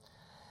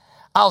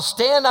 I'll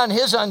stand on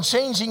his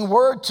unchanging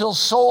word till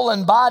soul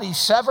and body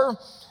sever.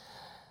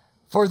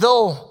 For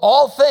though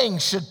all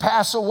things should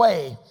pass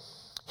away,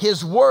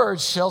 his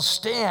word shall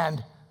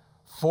stand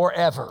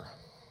forever.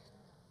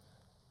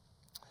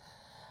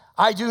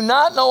 I do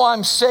not know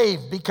I'm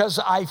saved because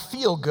I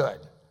feel good.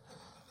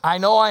 I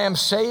know I am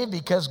saved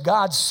because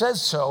God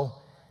says so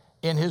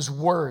in his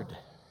word.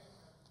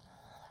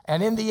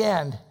 And in the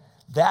end,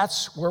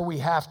 that's where we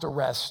have to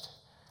rest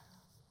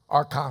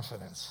our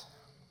confidence.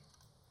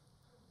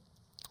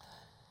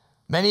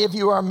 Many of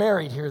you are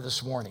married here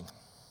this morning.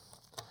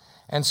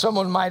 And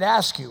someone might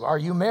ask you, are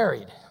you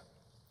married?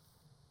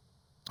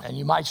 And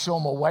you might show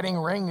them a wedding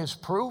ring as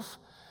proof,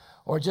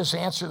 or just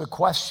answer the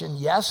question,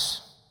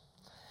 yes.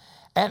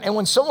 And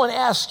when someone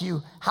asks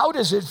you, how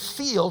does it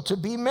feel to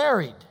be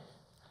married?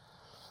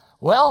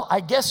 Well, I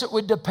guess it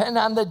would depend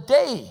on the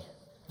day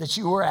that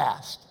you were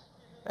asked.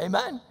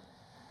 Amen?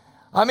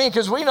 I mean,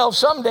 because we know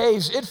some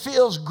days it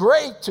feels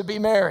great to be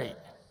married.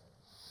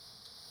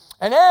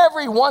 And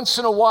every once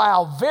in a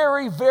while,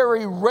 very,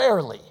 very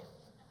rarely,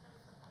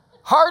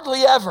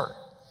 hardly ever,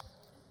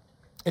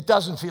 it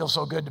doesn't feel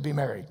so good to be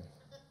married.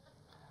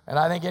 And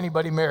I think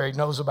anybody married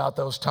knows about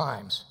those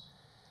times.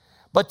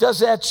 But does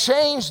that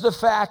change the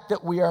fact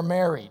that we are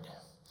married?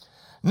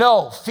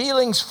 No,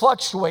 feelings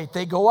fluctuate.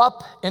 They go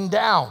up and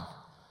down.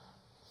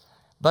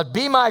 But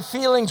be my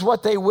feelings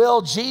what they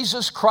will,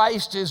 Jesus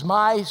Christ is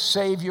my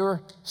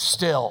Savior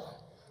still.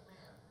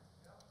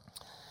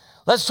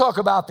 Let's talk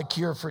about the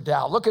cure for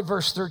doubt. Look at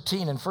verse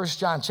 13 in 1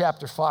 John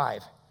chapter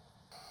 5.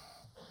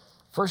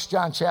 1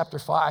 John chapter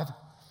 5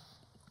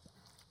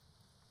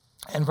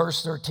 and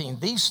verse 13.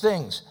 These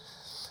things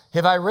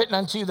have I written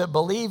unto you that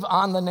believe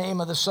on the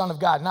name of the Son of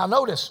God. Now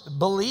notice,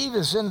 believe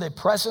is in the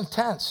present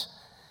tense.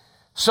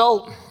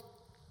 So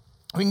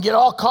we can get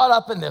all caught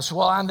up in this.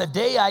 Well, on the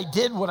day I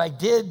did what I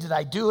did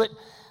I do it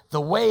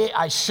the way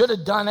I should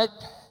have done it?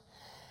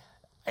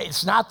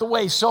 It's not the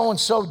way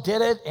so-and-so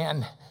did it,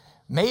 and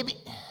maybe,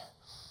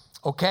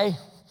 okay.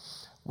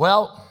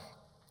 Well,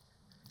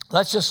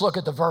 let's just look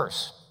at the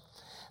verse.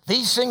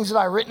 These things have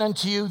I written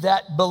unto you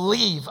that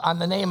believe on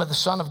the name of the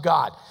Son of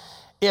God.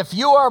 If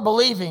you are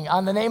believing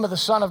on the name of the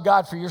Son of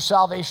God for your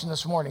salvation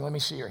this morning, let me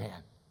see your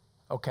hand.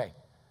 Okay.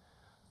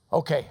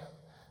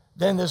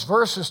 Then this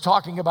verse is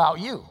talking about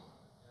you.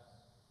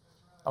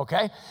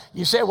 Okay?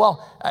 You say,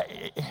 well,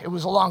 it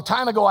was a long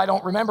time ago. I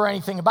don't remember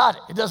anything about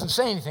it. It doesn't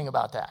say anything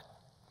about that.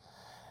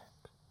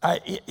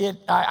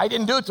 I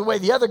didn't do it the way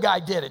the other guy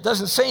did. It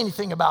doesn't say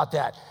anything about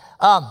that.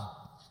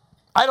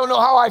 I don't know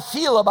how I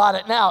feel about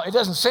it now. It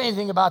doesn't say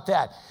anything about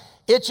that.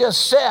 It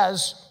just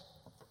says,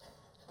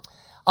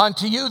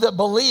 unto you that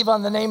believe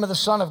on the name of the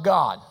Son of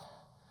God.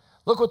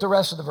 Look what the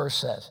rest of the verse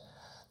says.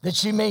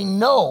 That ye may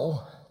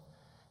know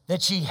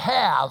that ye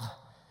have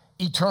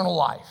eternal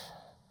life.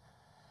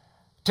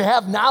 To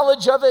have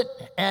knowledge of it,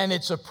 and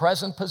it's a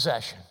present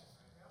possession.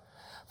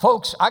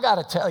 Folks, I got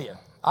to tell you,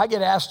 I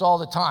get asked all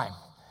the time,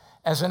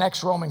 as an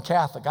ex-Roman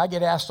Catholic, I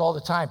get asked all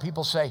the time.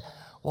 People say,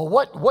 well,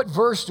 what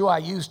verse do I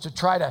use to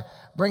try to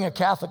bring a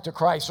Catholic to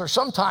Christ? Or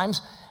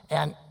sometimes,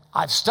 and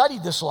I've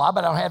studied this a lot,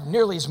 but I don't have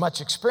nearly as much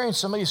experience.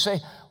 Somebody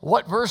say,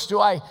 what verse do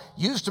I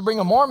use to bring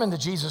a Mormon to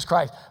Jesus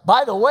Christ?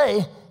 By the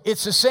way,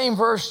 it's the same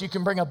verse you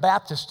can bring a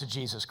Baptist to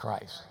Jesus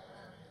Christ.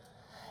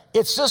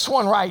 It's this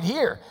one right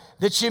here,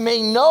 that you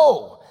may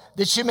know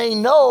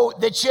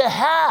that you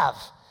have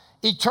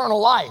eternal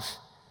life.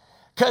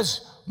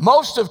 Because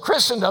most of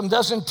Christendom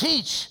doesn't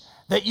teach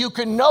that you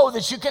can know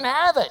that you can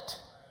have it.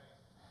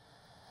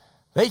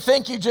 They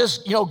think you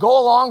just, go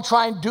along,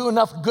 try and do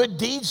enough good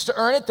deeds to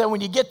earn it. Then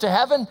when you get to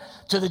heaven,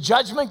 to the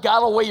judgment,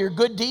 God will weigh your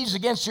good deeds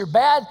against your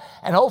bad,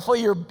 and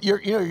hopefully your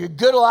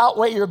good will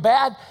outweigh your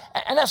bad.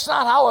 And that's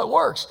not how it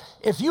works.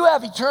 If you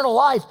have eternal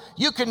life,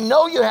 you can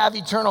know you have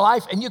eternal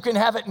life, and you can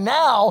have it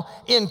now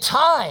in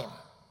time.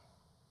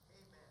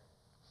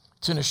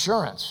 It's an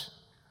assurance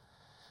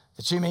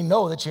that you may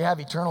know that you have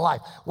eternal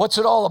life. What's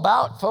it all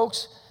about,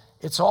 folks?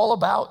 It's all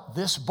about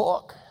this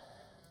book.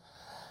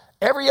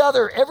 Every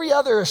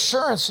other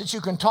assurance that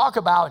you can talk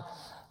about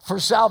for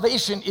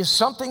salvation is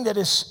something that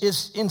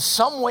is in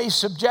some way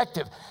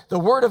subjective. The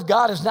Word of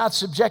God is not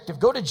subjective.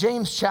 Go to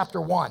James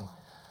chapter 1.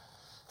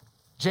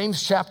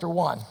 James chapter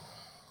 1.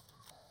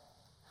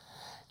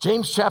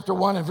 James chapter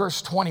 1 and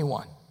verse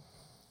 21.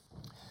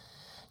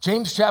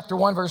 James chapter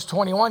 1 verse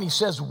 21, he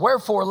says,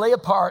 wherefore lay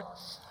apart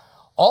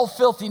all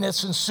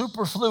filthiness and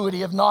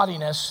superfluity of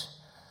naughtiness,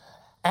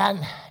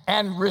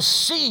 and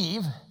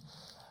receive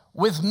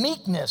with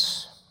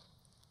meekness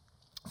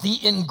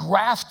the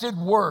engrafted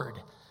word,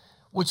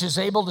 which is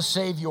able to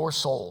save your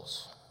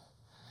souls.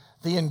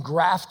 The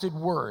engrafted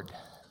word,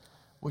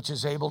 which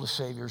is able to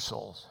save your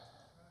souls.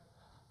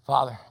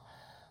 Father,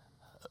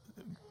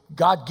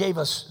 God gave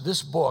us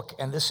this book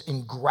and this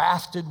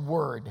engrafted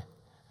word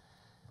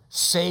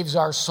saves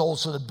our soul.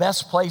 So the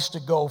best place to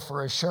go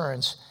for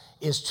assurance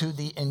is to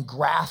the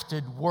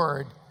engrafted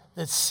word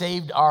that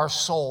saved our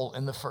soul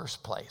in the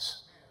first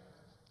place.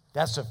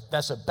 That's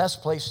the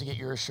best place to get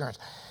your assurance.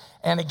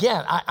 And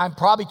again, I'm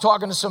probably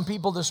talking to some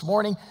people this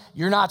morning.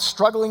 You're not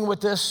struggling with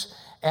this,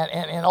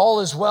 and all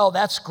is well.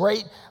 That's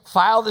great.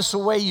 File this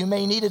away. You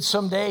may need it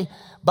someday.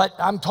 But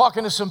I'm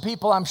talking to some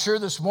people, I'm sure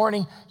this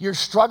morning, you're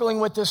struggling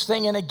with this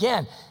thing. And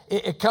again,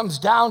 it comes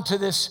down to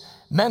this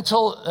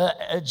mental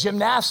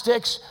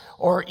gymnastics,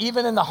 or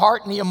even in the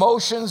heart and the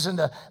emotions and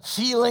the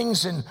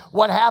feelings and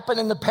what happened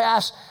in the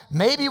past.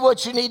 Maybe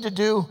what you need to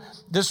do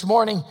this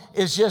morning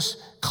is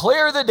just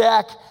clear the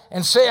deck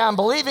and say, I'm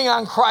believing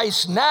on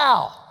Christ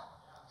now.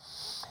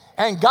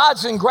 And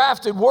God's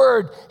engrafted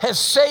word has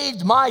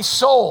saved my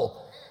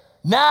soul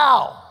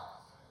now.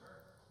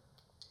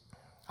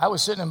 I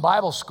was sitting in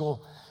Bible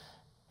school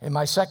in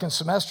my second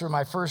semester,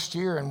 my first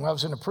year, and I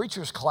was in a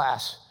preacher's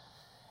class.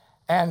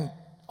 And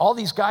all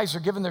these guys are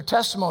giving their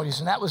testimonies,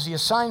 and that was the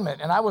assignment.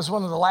 And I was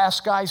one of the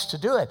last guys to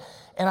do it.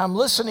 And I'm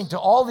listening to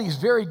all these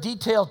very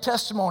detailed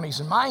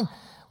testimonies, and mine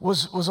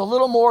was a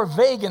little more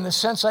vague in the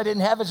sense I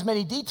didn't have as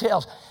many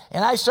details.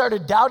 And I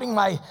started doubting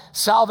my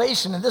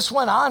salvation, and this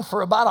went on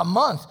for about a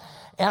month.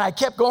 And I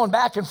kept going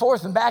back and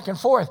forth and back and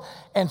forth.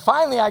 And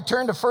finally, I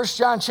turned to 1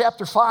 John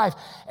chapter 5,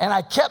 and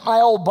I kept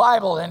my old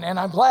Bible, and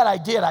I'm glad I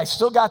did. I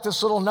still got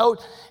this little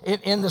note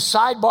in the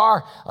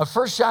sidebar of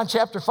 1 John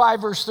chapter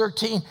 5, verse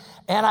 13,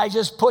 and I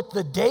just put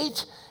the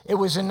date. It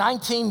was in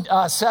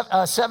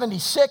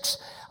 1976.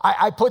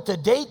 I put the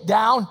date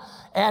down,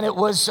 and it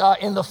was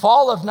in the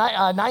fall of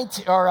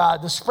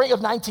the spring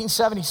of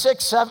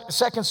 1976,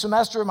 second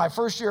semester of my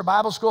first year of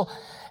Bible school.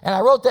 And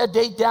I wrote that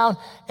date down,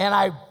 and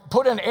I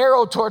put an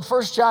arrow toward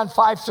 1 John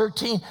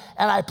 5:13,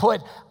 and I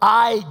put,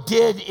 I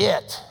did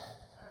it.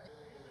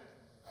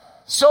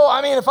 So,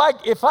 I mean,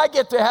 if I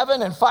get to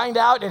heaven and find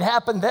out it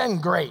happened then,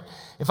 great.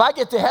 If I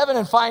get to heaven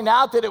and find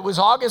out that it was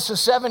August of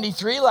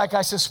 73, like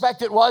I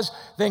suspect it was,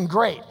 then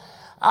great.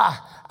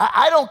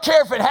 I don't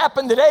care if it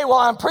happened today while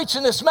I'm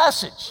preaching this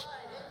message.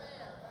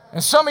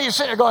 And some of you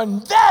sitting there going,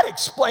 that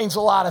explains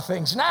a lot of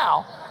things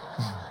now.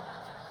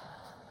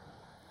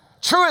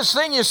 Truest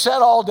thing you said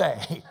all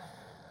day.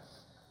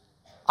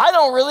 I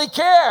don't really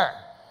care.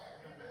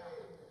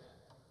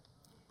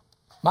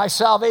 My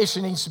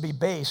salvation needs to be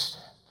based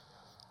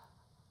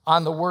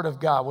on the Word of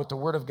God, what the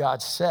Word of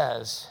God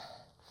says.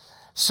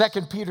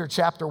 2 Peter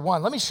chapter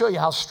 1. Let me show you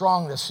how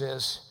strong this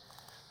is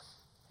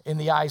in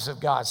the eyes of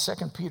God.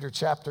 2 Peter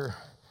chapter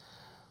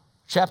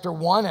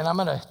 1, and I'm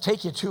going to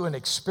take you to an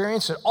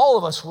experience that all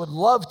of us would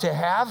love to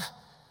have.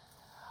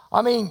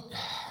 I mean,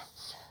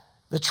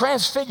 the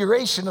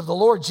transfiguration of the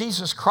Lord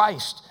Jesus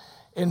Christ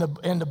in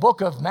the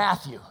book of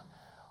Matthew.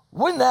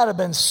 Wouldn't that have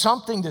been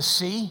something to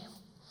see?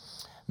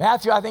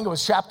 Matthew, I think it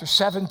was chapter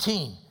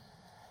 17.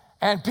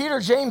 And Peter,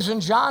 James, and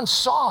John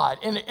saw it,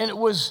 and it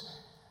was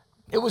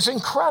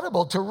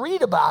incredible to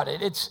read about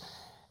it.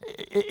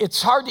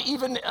 It's hard to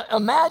even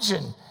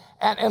imagine.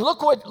 And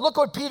look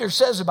what Peter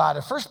says about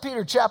it. 1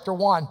 Peter chapter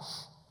 1,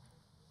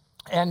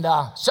 and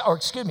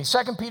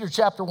 2 Peter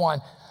chapter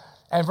 1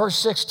 and verse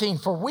 16.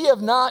 For we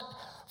have not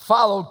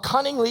followed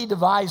cunningly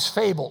devised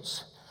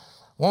fables,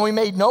 when we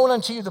made known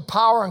unto you the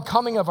power and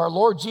coming of our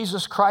Lord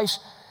Jesus Christ,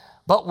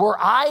 but were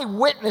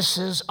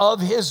eyewitnesses of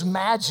his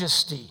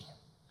majesty.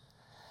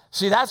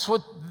 See, that's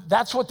what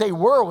they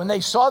were when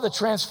they saw the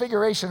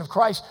transfiguration of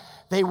Christ.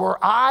 They were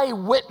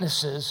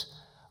eyewitnesses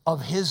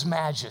of his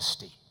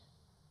majesty.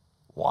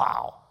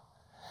 Wow.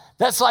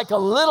 That's like a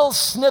little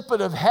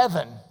snippet of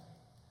heaven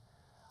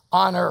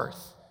on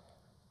earth.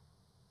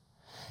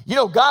 You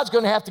know, God's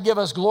going to have to give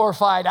us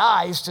glorified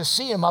eyes to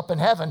see him up in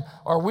heaven,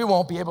 or we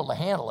won't be able to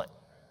handle it.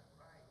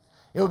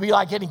 It would be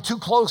like getting too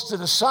close to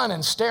the sun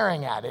and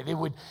staring at it. It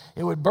would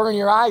burn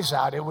your eyes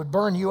out. It would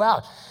burn you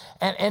out.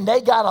 And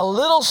they got a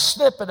little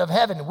snippet of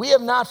heaven. We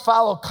have not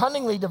followed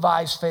cunningly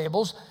devised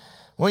fables.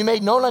 We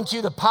made known unto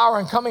you the power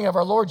and coming of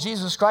our Lord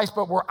Jesus Christ,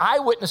 but were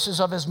eyewitnesses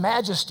of his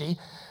majesty.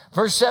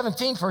 Verse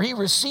 17, for he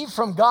received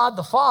from God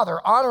the Father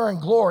honor and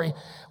glory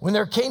when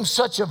there came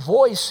such a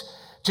voice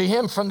to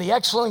him from the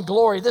excellent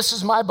glory, this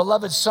is my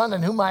beloved Son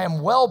in whom I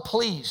am well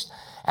pleased.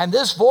 And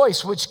this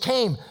voice which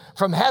came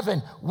from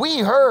heaven, we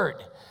heard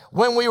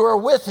when we were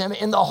with him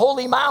in the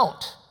holy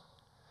mount.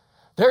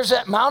 There's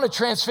that Mount of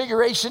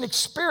Transfiguration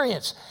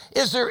experience.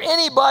 Is there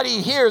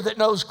anybody here that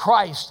knows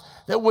Christ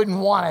that wouldn't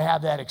want to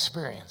have that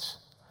experience?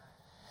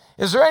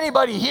 Is there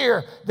anybody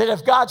here that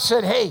if God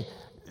said, hey,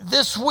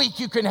 this week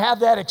you can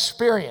have that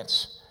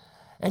experience,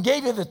 and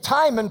gave you the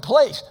time and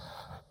place,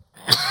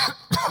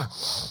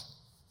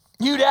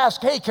 you'd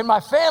ask, hey, can my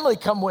family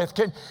come with?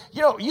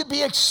 You'd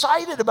be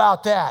excited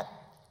about that.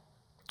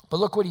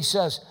 But look what he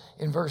says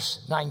in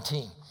verse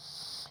 19.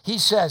 He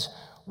says,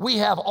 we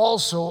have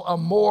also a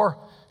more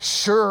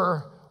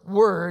sure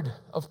word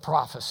of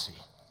prophecy.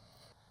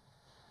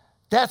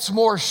 That's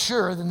more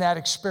sure than that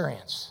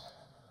experience.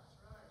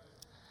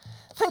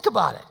 Think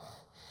about it.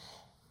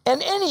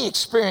 And any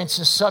experience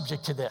is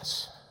subject to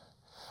this.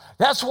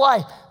 That's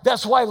why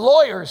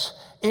lawyers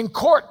in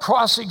court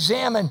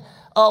cross-examine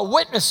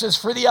witnesses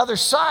for the other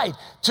side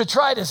to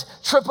try to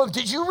trip them.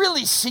 Did you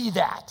really see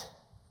that?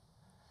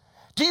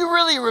 Do you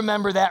really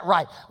remember that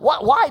right?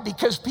 Why?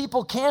 Because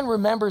people can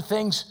remember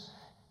things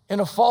in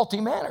a faulty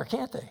manner,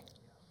 can't they?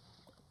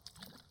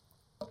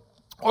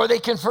 Or they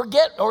can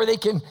forget, or they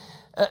can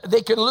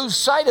lose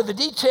sight of the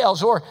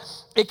details, or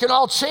it can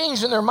all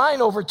change in their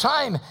mind over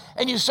time,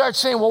 and you start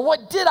saying, well,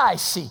 what did I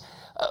see?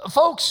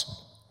 Folks,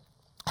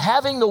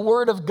 having the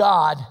Word of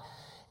God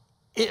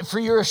for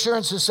your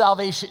assurance of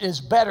salvation is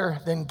better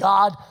than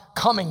God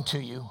coming to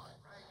you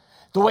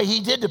the way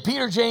he did to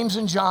Peter, James,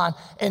 and John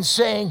and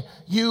saying,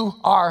 you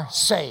are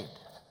saved,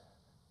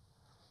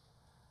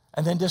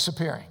 and then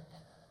disappearing.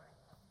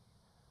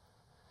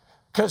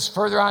 Because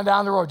further on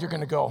down the road, you're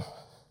going to go,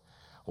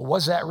 well,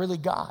 was that really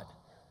God?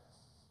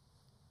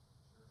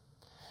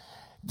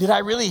 Did I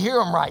really hear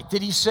him right?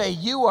 Did he say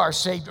you are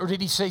saved, or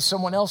did he say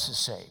someone else is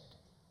saved?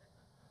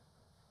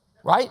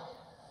 Right?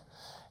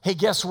 Hey,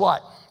 guess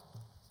what?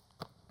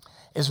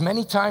 As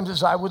many times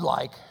as I would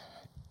like,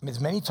 as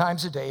many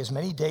times a day, as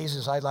many days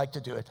as I'd like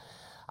to do it,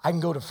 I can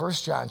go to 1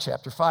 John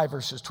chapter 5,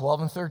 verses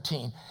 12 and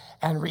 13,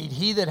 and read,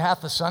 he that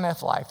hath the Son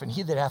hath life, and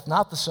he that hath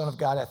not the Son of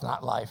God hath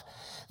not life.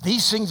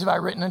 These things have I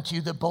written unto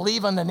you that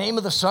believe on the name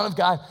of the Son of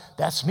God.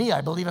 That's me.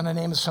 I believe on the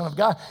name of the Son of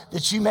God,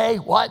 that you may,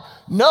 what?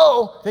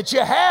 Know that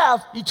you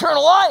have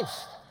eternal life.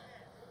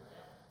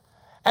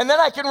 And then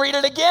I can read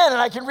it again, and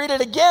I can read it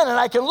again, and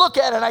I can look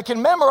at it, and I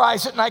can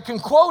memorize it, and I can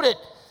quote it.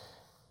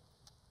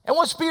 And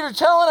what's Peter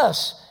telling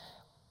us?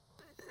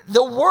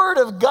 The Word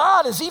of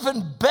God is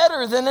even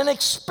better than an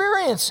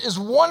experience, as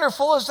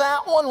wonderful as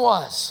that one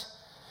was.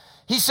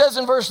 He says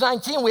in verse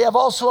 19, we have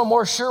also a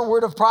more sure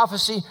word of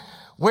prophecy,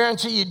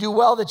 whereunto you do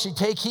well that you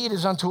take heed,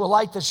 as unto a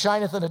light that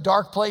shineth in a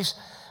dark place,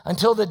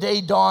 until the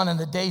day dawn and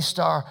the day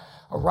star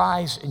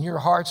arise in your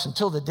hearts,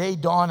 until the day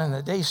dawn and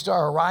the day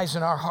star arise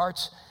in our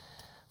hearts.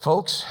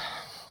 Folks,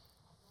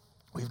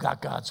 we've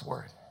got God's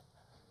Word.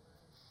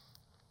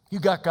 You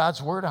got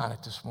God's Word on it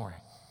this morning.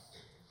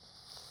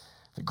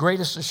 The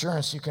greatest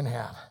assurance you can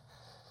have.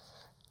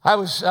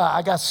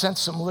 I got sent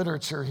some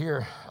literature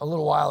here a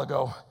little while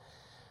ago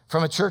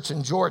from a church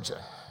in Georgia,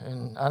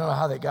 and I don't know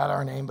how they got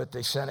our name, but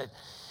they sent it.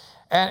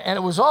 And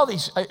it was all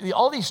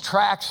these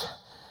tracts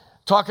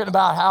talking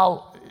about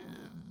how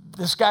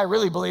this guy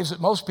really believes that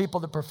most people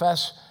that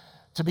profess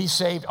to be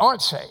saved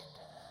aren't saved.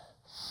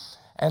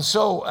 And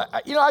so,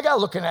 I got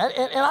looking at it,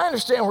 and I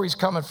understand where he's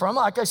coming from.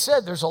 Like I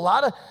said, there's a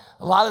lot of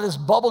this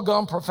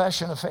bubblegum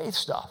profession of faith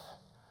stuff.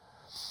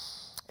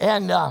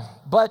 And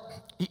but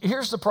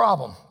here's the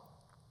problem.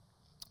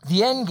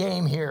 The end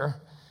game here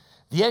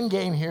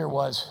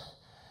was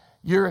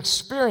your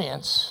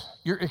experience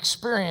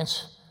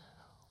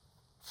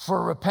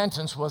for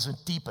repentance wasn't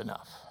deep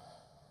enough.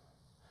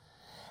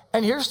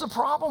 And here's the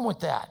problem with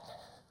that.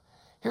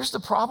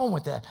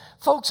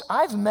 Folks,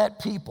 I've met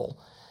people.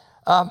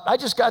 I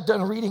just got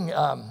done reading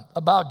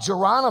about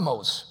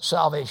Geronimo's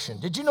salvation.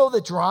 Did you know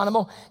that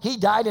Geronimo, he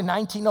died in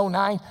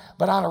 1909,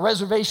 but on a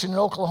reservation in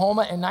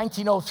Oklahoma in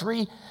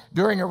 1903,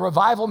 during a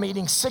revival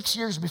meeting 6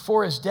 years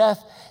before his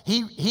death,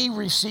 he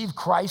received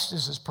Christ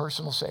as his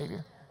personal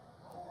Savior.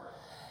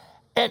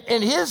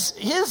 And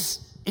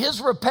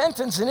his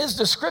repentance and his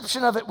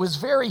description of it was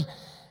very,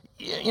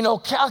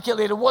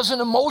 calculated. It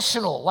wasn't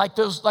emotional like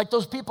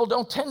those people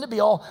don't tend to be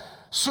all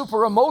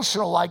super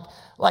emotional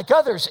like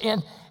others.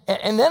 And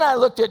then I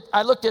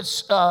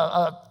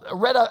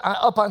read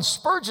up on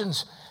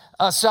Spurgeon's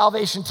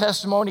salvation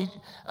testimony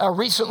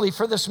recently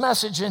for this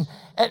message.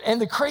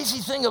 And the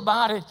crazy thing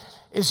about it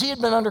is he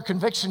had been under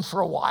conviction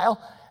for a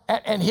while,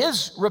 and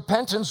his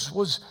repentance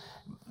was,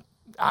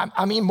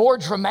 more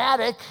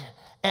dramatic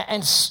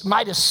and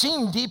might have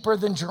seemed deeper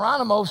than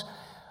Geronimo's.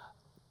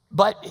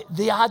 But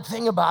the odd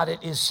thing about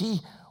it is he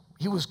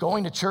was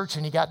going to church,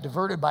 and he got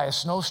diverted by a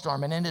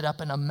snowstorm and ended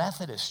up in a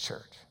Methodist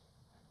church.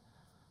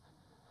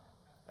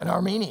 An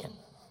Armenian.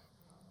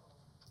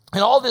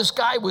 And all this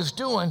guy was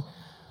doing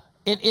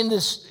in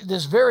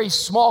this very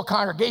small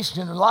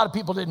congregation, and a lot of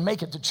people didn't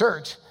make it to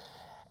church,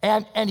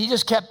 and he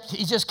just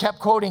kept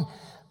quoting,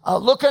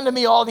 look unto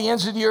me all the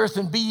ends of the earth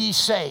and be ye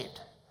saved.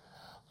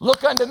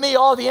 Look unto me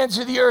all the ends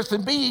of the earth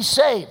and be ye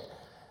saved.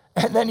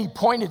 And then he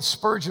pointed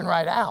Spurgeon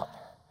right out.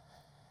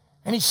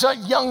 And he said,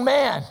 young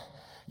man,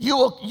 you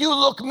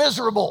look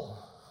miserable.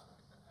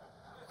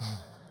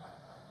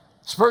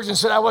 Spurgeon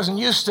said, I wasn't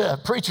used to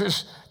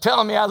preachers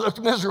telling me I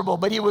looked miserable,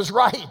 but he was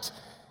right.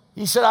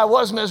 He said, I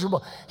was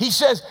miserable. He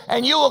says,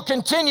 and you will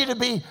continue to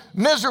be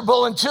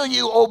miserable until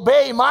you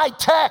obey my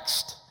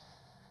text.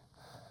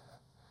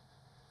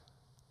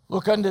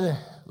 Look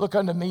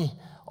unto me,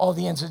 all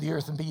the ends of the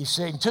earth, and be ye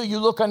saved. Until you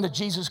look unto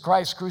Jesus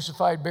Christ,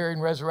 crucified, buried,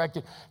 and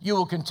resurrected, you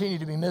will continue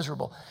to be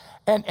miserable.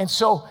 And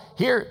so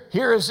here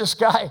is this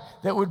guy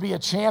that would be a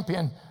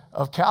champion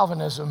of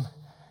Calvinism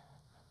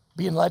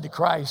being led to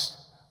Christ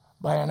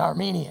by an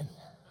Armenian.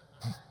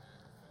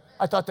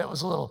 I thought that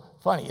was a little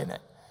funny, isn't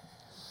it?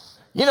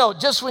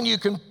 Just when you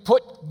can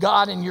put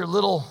God in your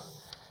little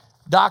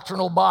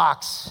doctrinal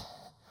box,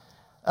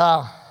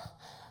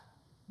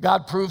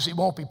 God proves he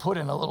won't be put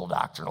in a little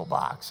doctrinal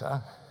box, huh?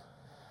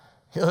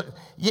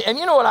 Yeah, and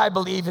you know what I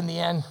believe in the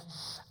end?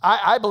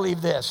 I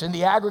believe this. In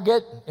the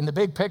aggregate, in the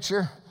big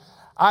picture,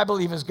 I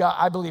believe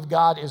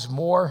God is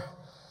more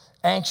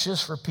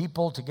anxious for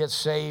people to get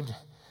saved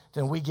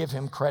than we give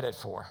him credit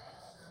for.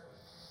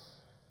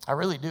 I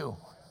really do.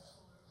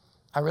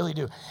 I really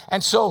do.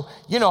 And so,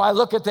 I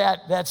look at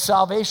that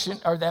salvation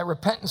or that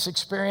repentance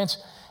experience,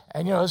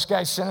 and, this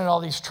guy's sending all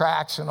these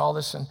tracts and all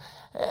this, and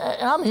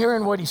I'm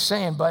hearing what he's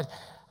saying, but,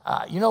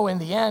 in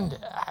the end,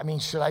 I mean,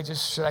 should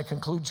I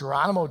conclude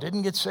Geronimo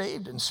didn't get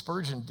saved and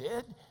Spurgeon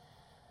did?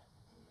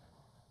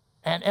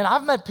 And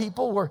I've met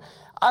people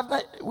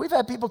we've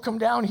had people come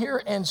down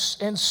here and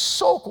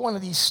soak one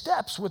of these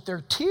steps with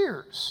their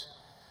tears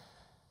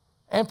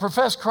and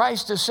profess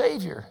Christ as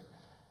Savior,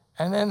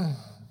 and then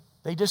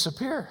they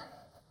disappear.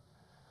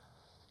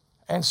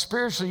 And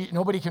spiritually,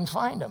 nobody can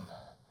find them.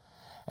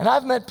 And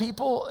I've met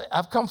people,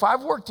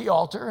 I've worked the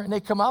altar, and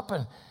they come up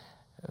and,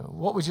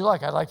 what would you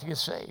like? I'd like to get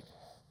saved.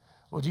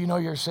 Well, do you know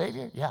you're a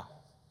Savior? Yeah.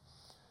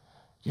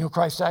 Do you know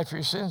Christ died for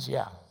your sins?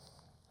 Yeah.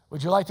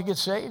 Would you like to get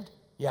saved?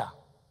 Yeah.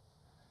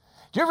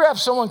 Do you ever have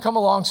someone come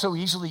along so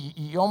easily,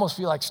 you almost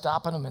feel like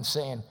stopping them and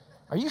saying,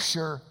 are you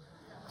sure?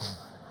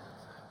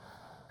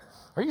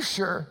 Are you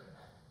sure?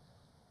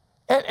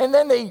 And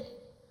then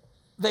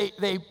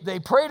they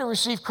pray to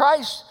receive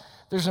Christ.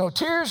 There's no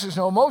tears, there's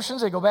no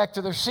emotions. They go back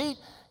to their seat,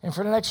 and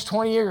for the next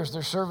 20 years,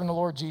 they're serving the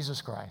Lord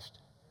Jesus Christ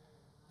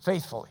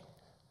faithfully.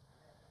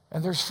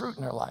 And there's fruit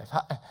in their life.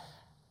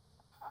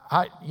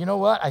 You know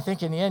what? I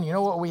think in the end, you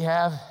know what we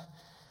have?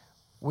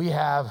 We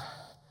have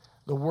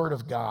the Word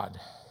of God.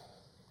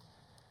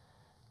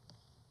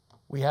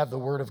 We have the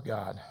Word of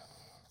God.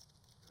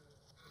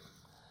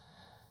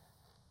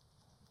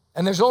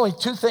 And there's only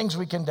two things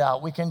we can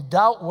doubt. We can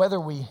doubt whether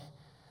we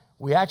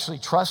actually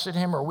trusted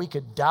him, or we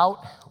could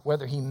doubt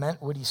whether he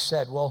meant what he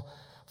said. Well,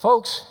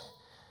 folks,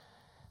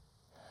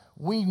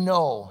 we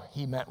know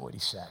he meant what he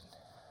said.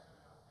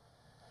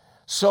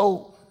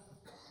 So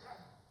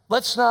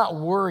let's not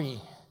worry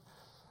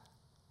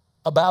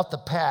about the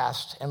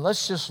past, and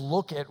let's just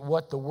look at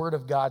what the Word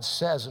of God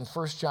says in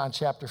 1 John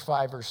chapter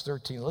 5, verse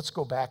 13. Let's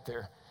go back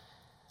there.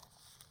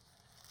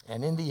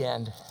 And in the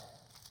end,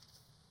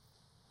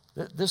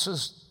 this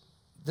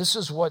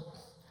is what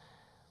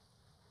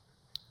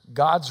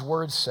God's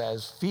Word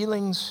says.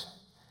 Feelings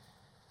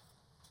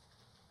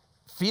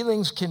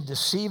can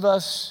deceive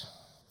us.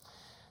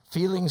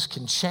 Feelings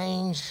can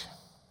change.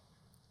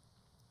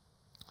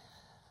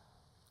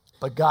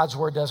 But God's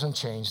Word doesn't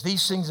change.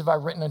 These things have I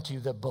written unto you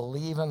that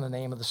believe in the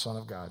name of the Son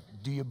of God.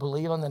 Do you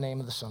believe in the name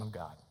of the Son of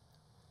God?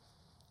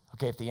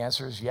 Okay, if the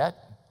answer is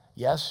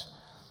yes,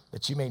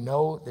 that you may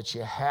know that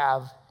you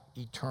have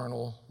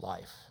eternal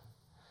life.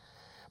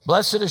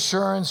 Blessed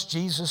assurance,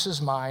 Jesus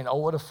is mine. Oh,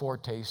 what a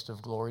foretaste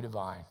of glory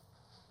divine.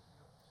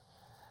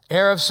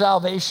 Heir of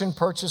salvation,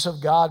 purchase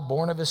of God,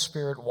 born of his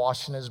Spirit,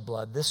 washed in his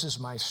blood. This is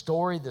my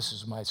story, this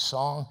is my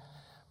song,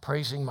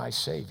 praising my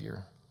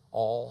Savior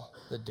all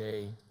the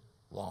day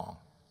long.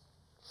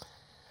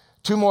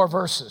 Two more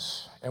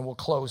verses, and we'll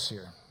close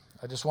here.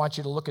 I just want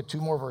you to look at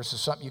two more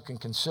verses, something you can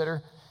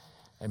consider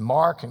and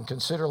mark and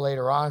consider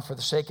later on for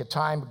the sake of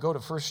time. Go to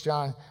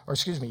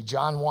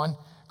John 1.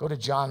 Go to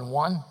John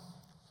 1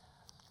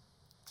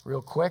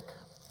 real quick.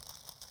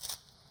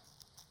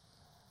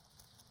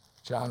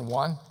 John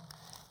 1.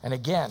 And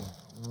again,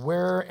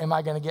 where am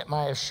I going to get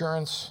my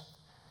assurance?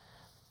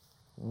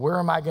 Where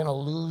am I going to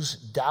lose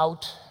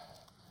doubt?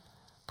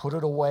 Put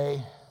it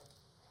away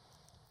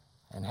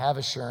and have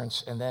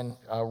assurance. And then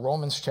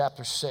Romans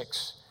chapter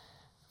 6,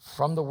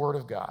 from the Word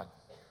of God.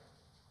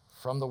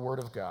 From the Word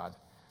of God.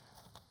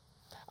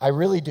 I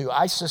really do.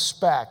 I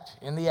suspect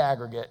in the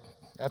aggregate,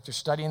 after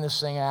studying this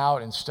thing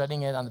out and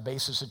studying it on the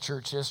basis of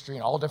church history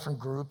and all different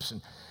groups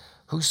and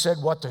who said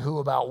what to who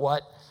about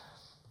what,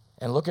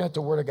 and looking at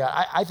the Word of God,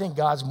 I think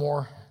God's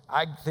more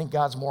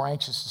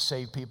anxious to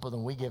save people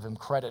than we give him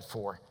credit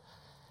for.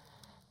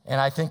 And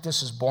I think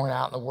this is borne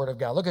out in the Word of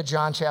God. Look at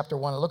John chapter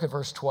 1 and look at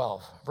verse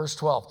 12. Verse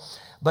 12.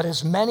 But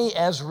as many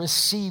as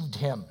received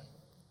him.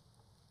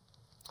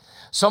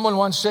 Someone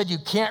once said you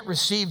can't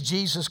receive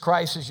Jesus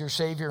Christ as your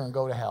Savior and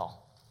go to hell.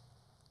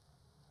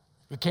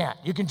 You can't.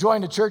 You can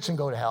join the church and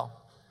go to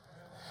hell.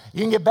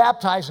 You can get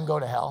baptized and go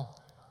to hell.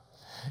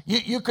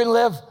 You can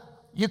live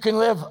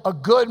a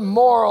good,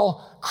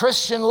 moral,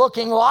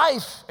 Christian-looking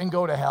life and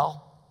go to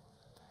hell.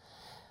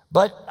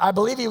 But I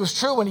believe he was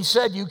true when he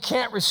said you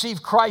can't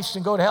receive Christ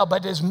and go to hell.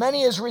 But as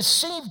many as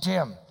received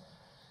him,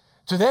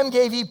 to them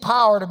gave he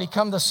power to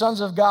become the sons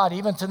of God,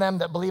 even to them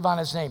that believe on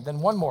his name. Then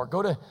one more.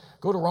 Go to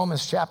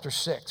Romans chapter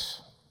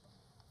 6.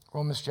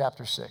 Romans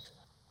chapter 6.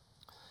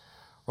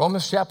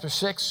 Romans chapter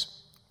 6,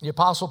 the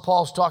Apostle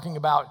Paul is talking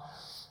about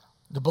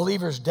the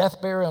believer's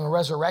death, burial, and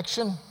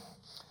resurrection,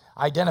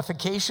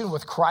 identification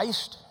with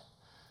Christ.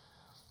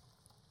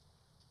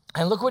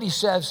 And look what he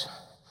says.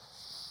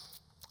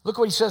 Look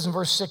what he says in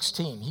verse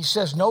 16. He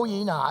says, know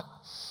ye not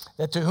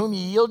that to whom ye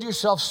yield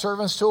yourselves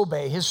servants to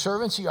obey, his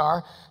servants ye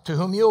are, to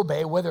whom ye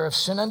obey, whether of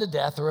sin unto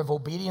death or of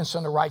obedience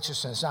unto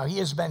righteousness. Now he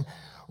has been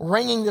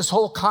ringing this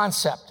whole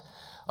concept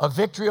of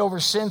victory over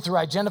sin through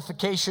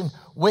identification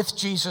with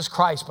Jesus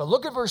Christ. But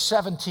look at verse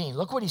 17.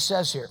 Look what he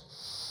says here.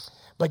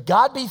 But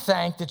God be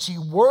thanked that ye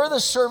were the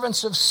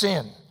servants of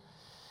sin.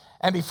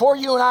 And before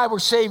you and I were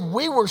saved,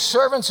 we were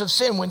servants of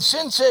sin. When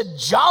sin said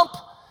jump,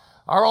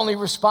 our only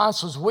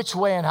response was which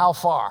way and how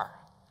far.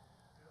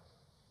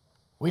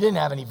 We didn't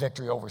have any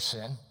victory over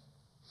sin.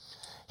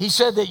 He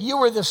said that you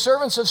were the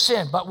servants of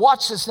sin. But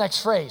watch this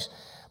next phrase.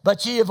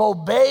 But ye have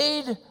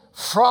obeyed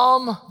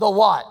from the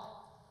what?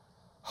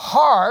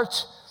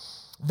 Heart,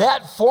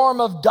 that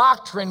form of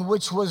doctrine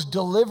which was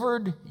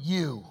delivered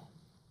you.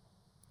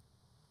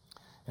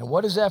 And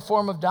what is that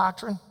form of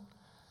doctrine?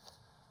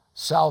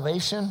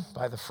 Salvation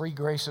by the free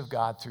grace of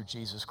God through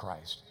Jesus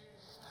Christ.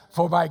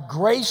 For by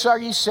grace are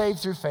ye saved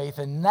through faith,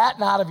 and that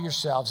not of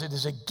yourselves. It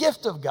is a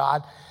gift of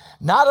God,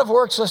 not of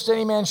works, lest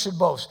any man should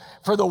boast.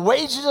 For the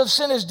wages of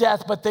sin is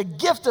death, but the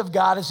gift of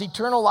God is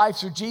eternal life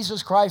through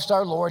Jesus Christ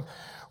our Lord.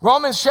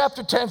 Romans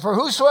chapter 10, for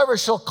whosoever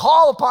shall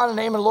call upon the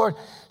name of the Lord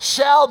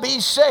shall be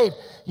saved.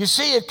 You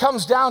see, it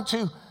comes down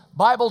to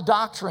Bible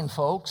doctrine,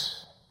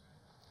 folks.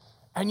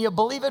 And you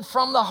believe it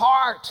from the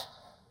heart.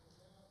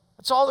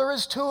 That's all there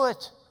is to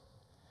it.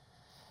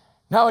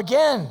 Now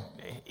again,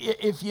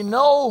 if you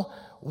know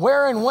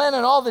where and when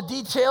and all the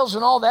details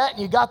and all that,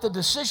 and you got the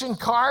decision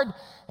card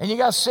and you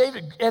got saved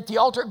at the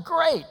altar,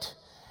 great.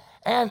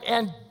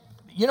 And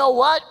you know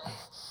what?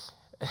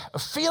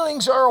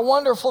 Feelings are a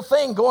wonderful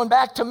thing, going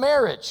back to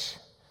marriage.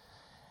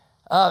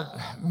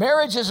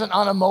 Marriage isn't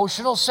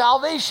unemotional.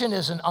 Salvation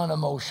isn't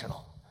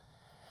unemotional.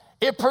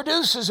 It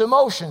produces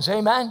emotions,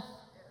 amen?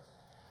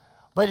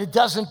 But it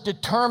doesn't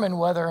determine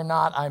whether or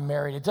not I'm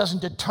married. It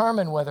doesn't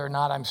determine whether or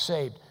not I'm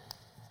saved.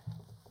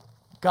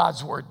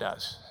 God's word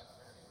does.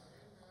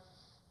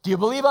 Do you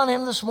believe on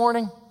him this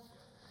morning?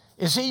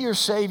 Is he your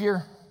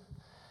Savior?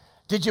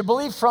 Did you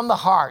believe from the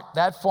heart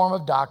that form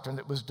of doctrine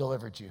that was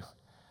delivered you?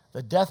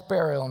 The death,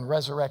 burial, and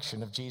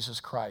resurrection of Jesus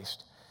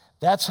Christ.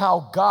 That's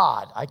how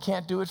God, I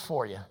can't do it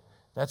for you,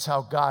 that's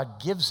how God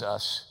gives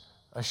us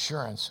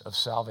assurance of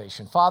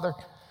salvation. Father,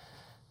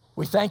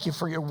 we thank you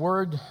for your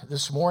word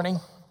this morning.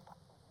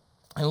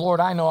 And Lord,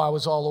 I know I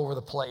was all over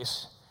the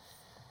place.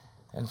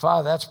 And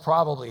Father, that's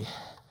probably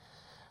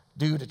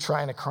due to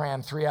trying to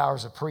cram 3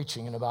 hours of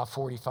preaching in about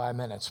 45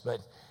 minutes. But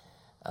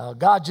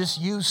God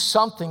just used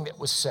something that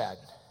was said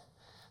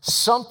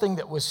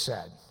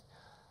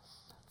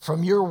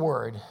from your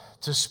word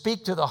to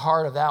speak to the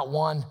heart of that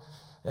one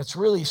that's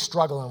really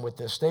struggling with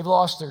this. They've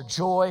lost their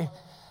joy.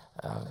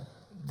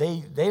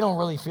 They don't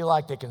really feel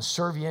like they can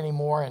serve you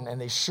anymore, and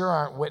they sure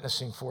aren't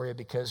witnessing for you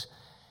because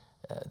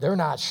they're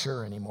not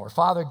sure anymore.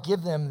 Father,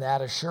 give them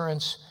that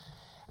assurance.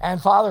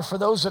 And Father, for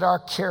those that are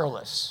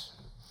careless,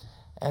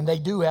 and they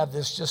do have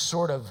this just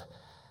sort of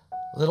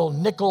little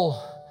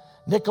nickel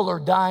or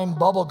dime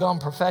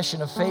bubblegum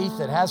profession of faith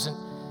that hasn't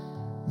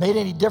made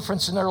any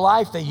difference in their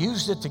life. They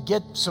used it to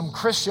get some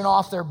Christian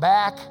off their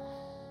back,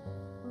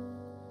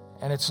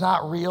 and it's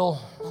not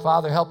real.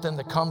 Father, help them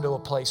to come to a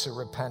place of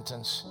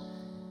repentance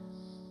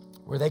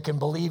where they can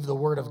believe the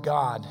word of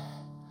God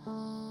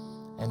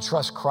and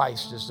trust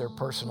Christ as their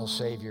personal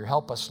Savior.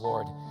 Help us,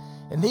 Lord.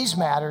 In these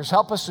matters,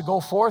 help us to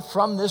go forth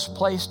from this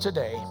place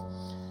today,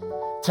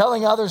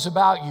 telling others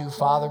about you,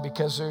 Father,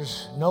 because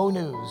there's no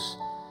news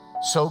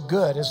so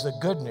good as the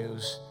good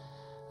news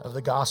of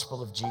the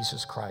gospel of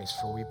Jesus Christ.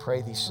 For we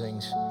pray these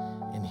things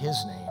in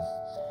his name.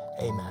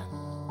 Amen.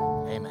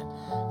 Amen.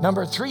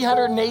 Number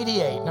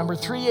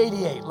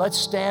 388. Let's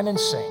stand and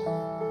sing.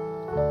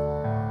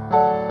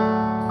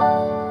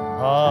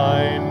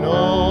 I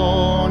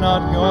know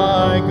not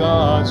why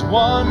God's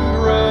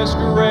wondrous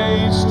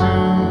grace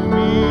to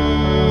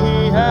me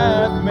he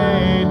hath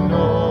made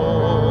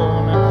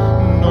known,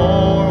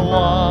 nor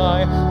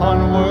why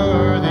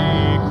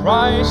unworthy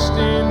Christ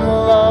in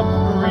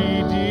love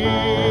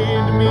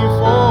redeemed me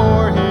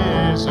for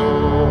his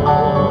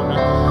own.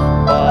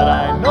 But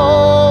I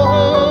know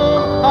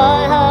whom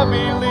I have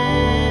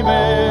believed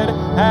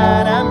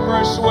and am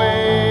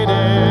persuaded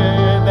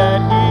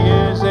that he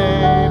is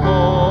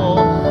able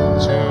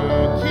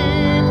to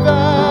keep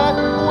that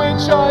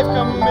which I've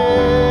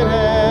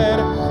committed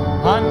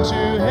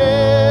unto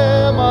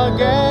him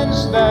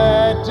against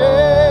that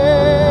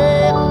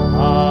day.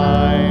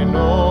 I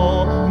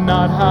know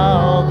not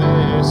how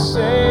this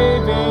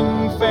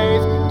saving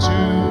faith to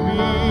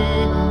me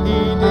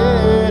he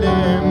did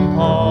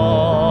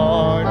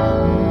impart,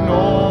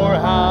 nor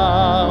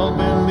how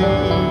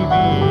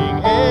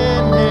believing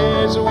in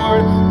his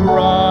word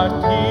brought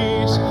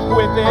peace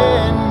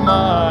within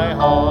my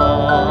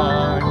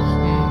heart.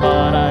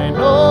 But I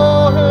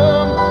know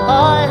whom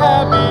I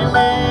have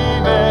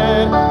believed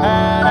and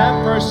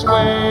am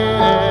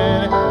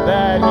persuaded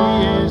that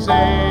he is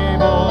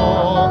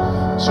able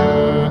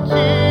to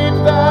keep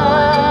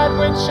that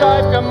which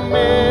I've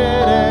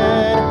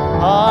committed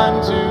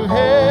unto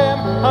him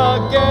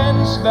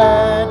against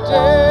that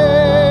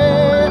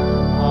day.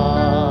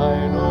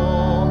 I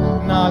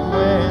know not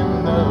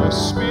when the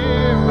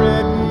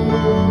Spirit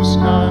moves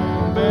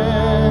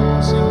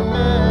convincing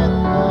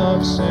men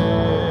of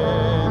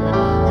sin,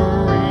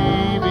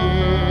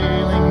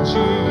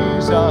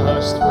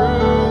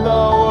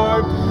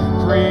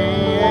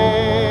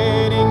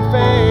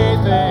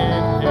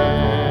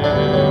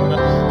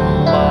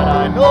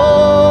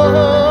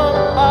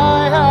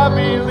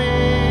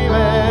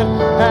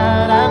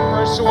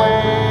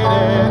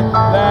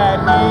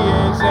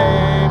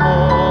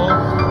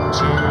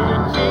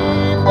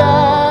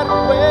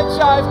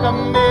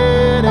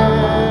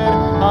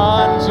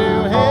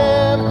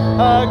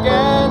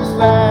 against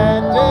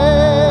that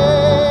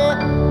day.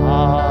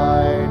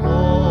 I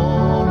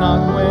know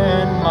not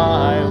when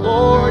my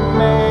Lord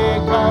may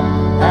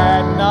come,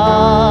 at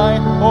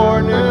night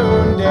or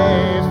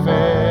noonday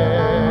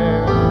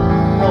fair,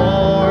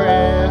 nor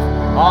if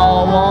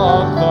I'll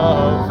walk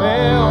the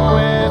vale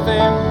with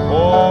him,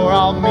 or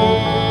I'll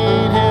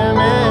meet him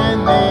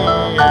in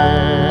the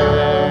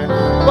air.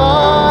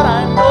 But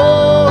I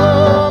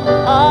know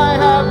I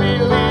have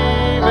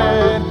believed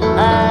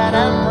and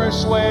am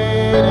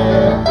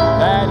persuaded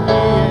that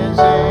he is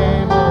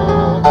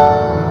able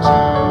to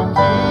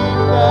keep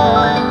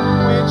that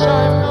which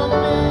I've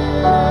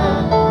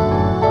committed.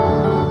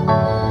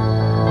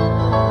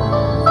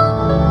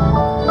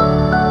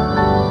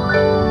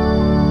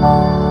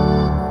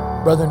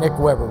 Brother Nick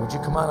Weber, would you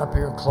come on up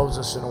here and close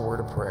us in a word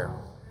of prayer?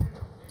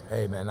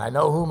 Amen. I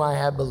know whom I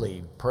have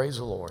believed. Praise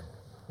the Lord.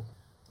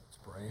 Let's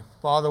pray.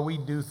 Father, we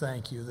do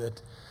thank you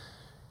that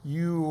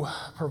you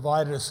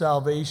provided a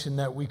salvation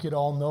that we could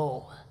all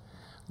know,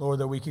 Lord,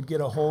 that we could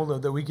get a hold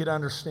of, that we could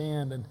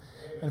understand.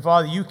 And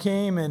Father, you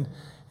came and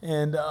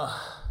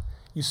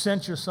you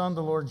sent your Son,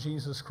 the Lord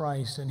Jesus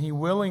Christ, and he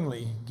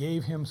willingly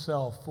gave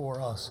himself for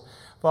us.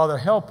 Father,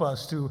 help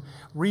us to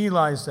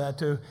realize that,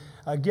 to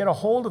get a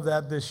hold of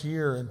that this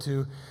year, and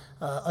to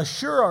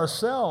assure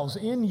ourselves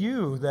in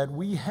you that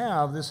we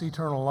have this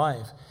eternal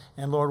life.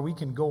 And Lord, we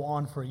can go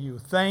on for you.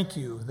 Thank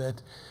you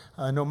that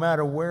no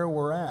matter where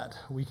we're at,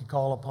 we can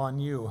call upon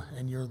you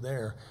and you're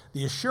there.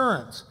 The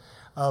assurance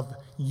of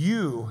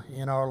you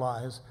in our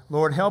lives.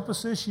 Lord, help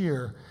us this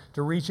year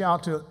to reach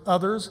out to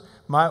others.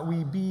 Might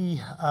we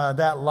be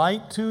that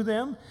light to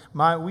them?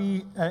 Might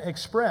we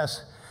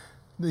express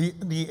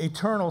the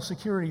eternal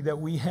security that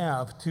we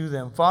have to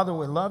them. Father,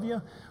 we love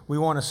you. We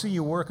want to see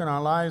you work in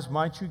our lives.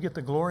 Might you get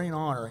the glory and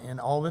honor in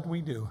all that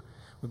we do.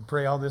 We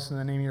pray all this in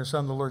the name of your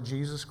Son, the Lord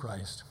Jesus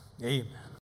Christ. Amen.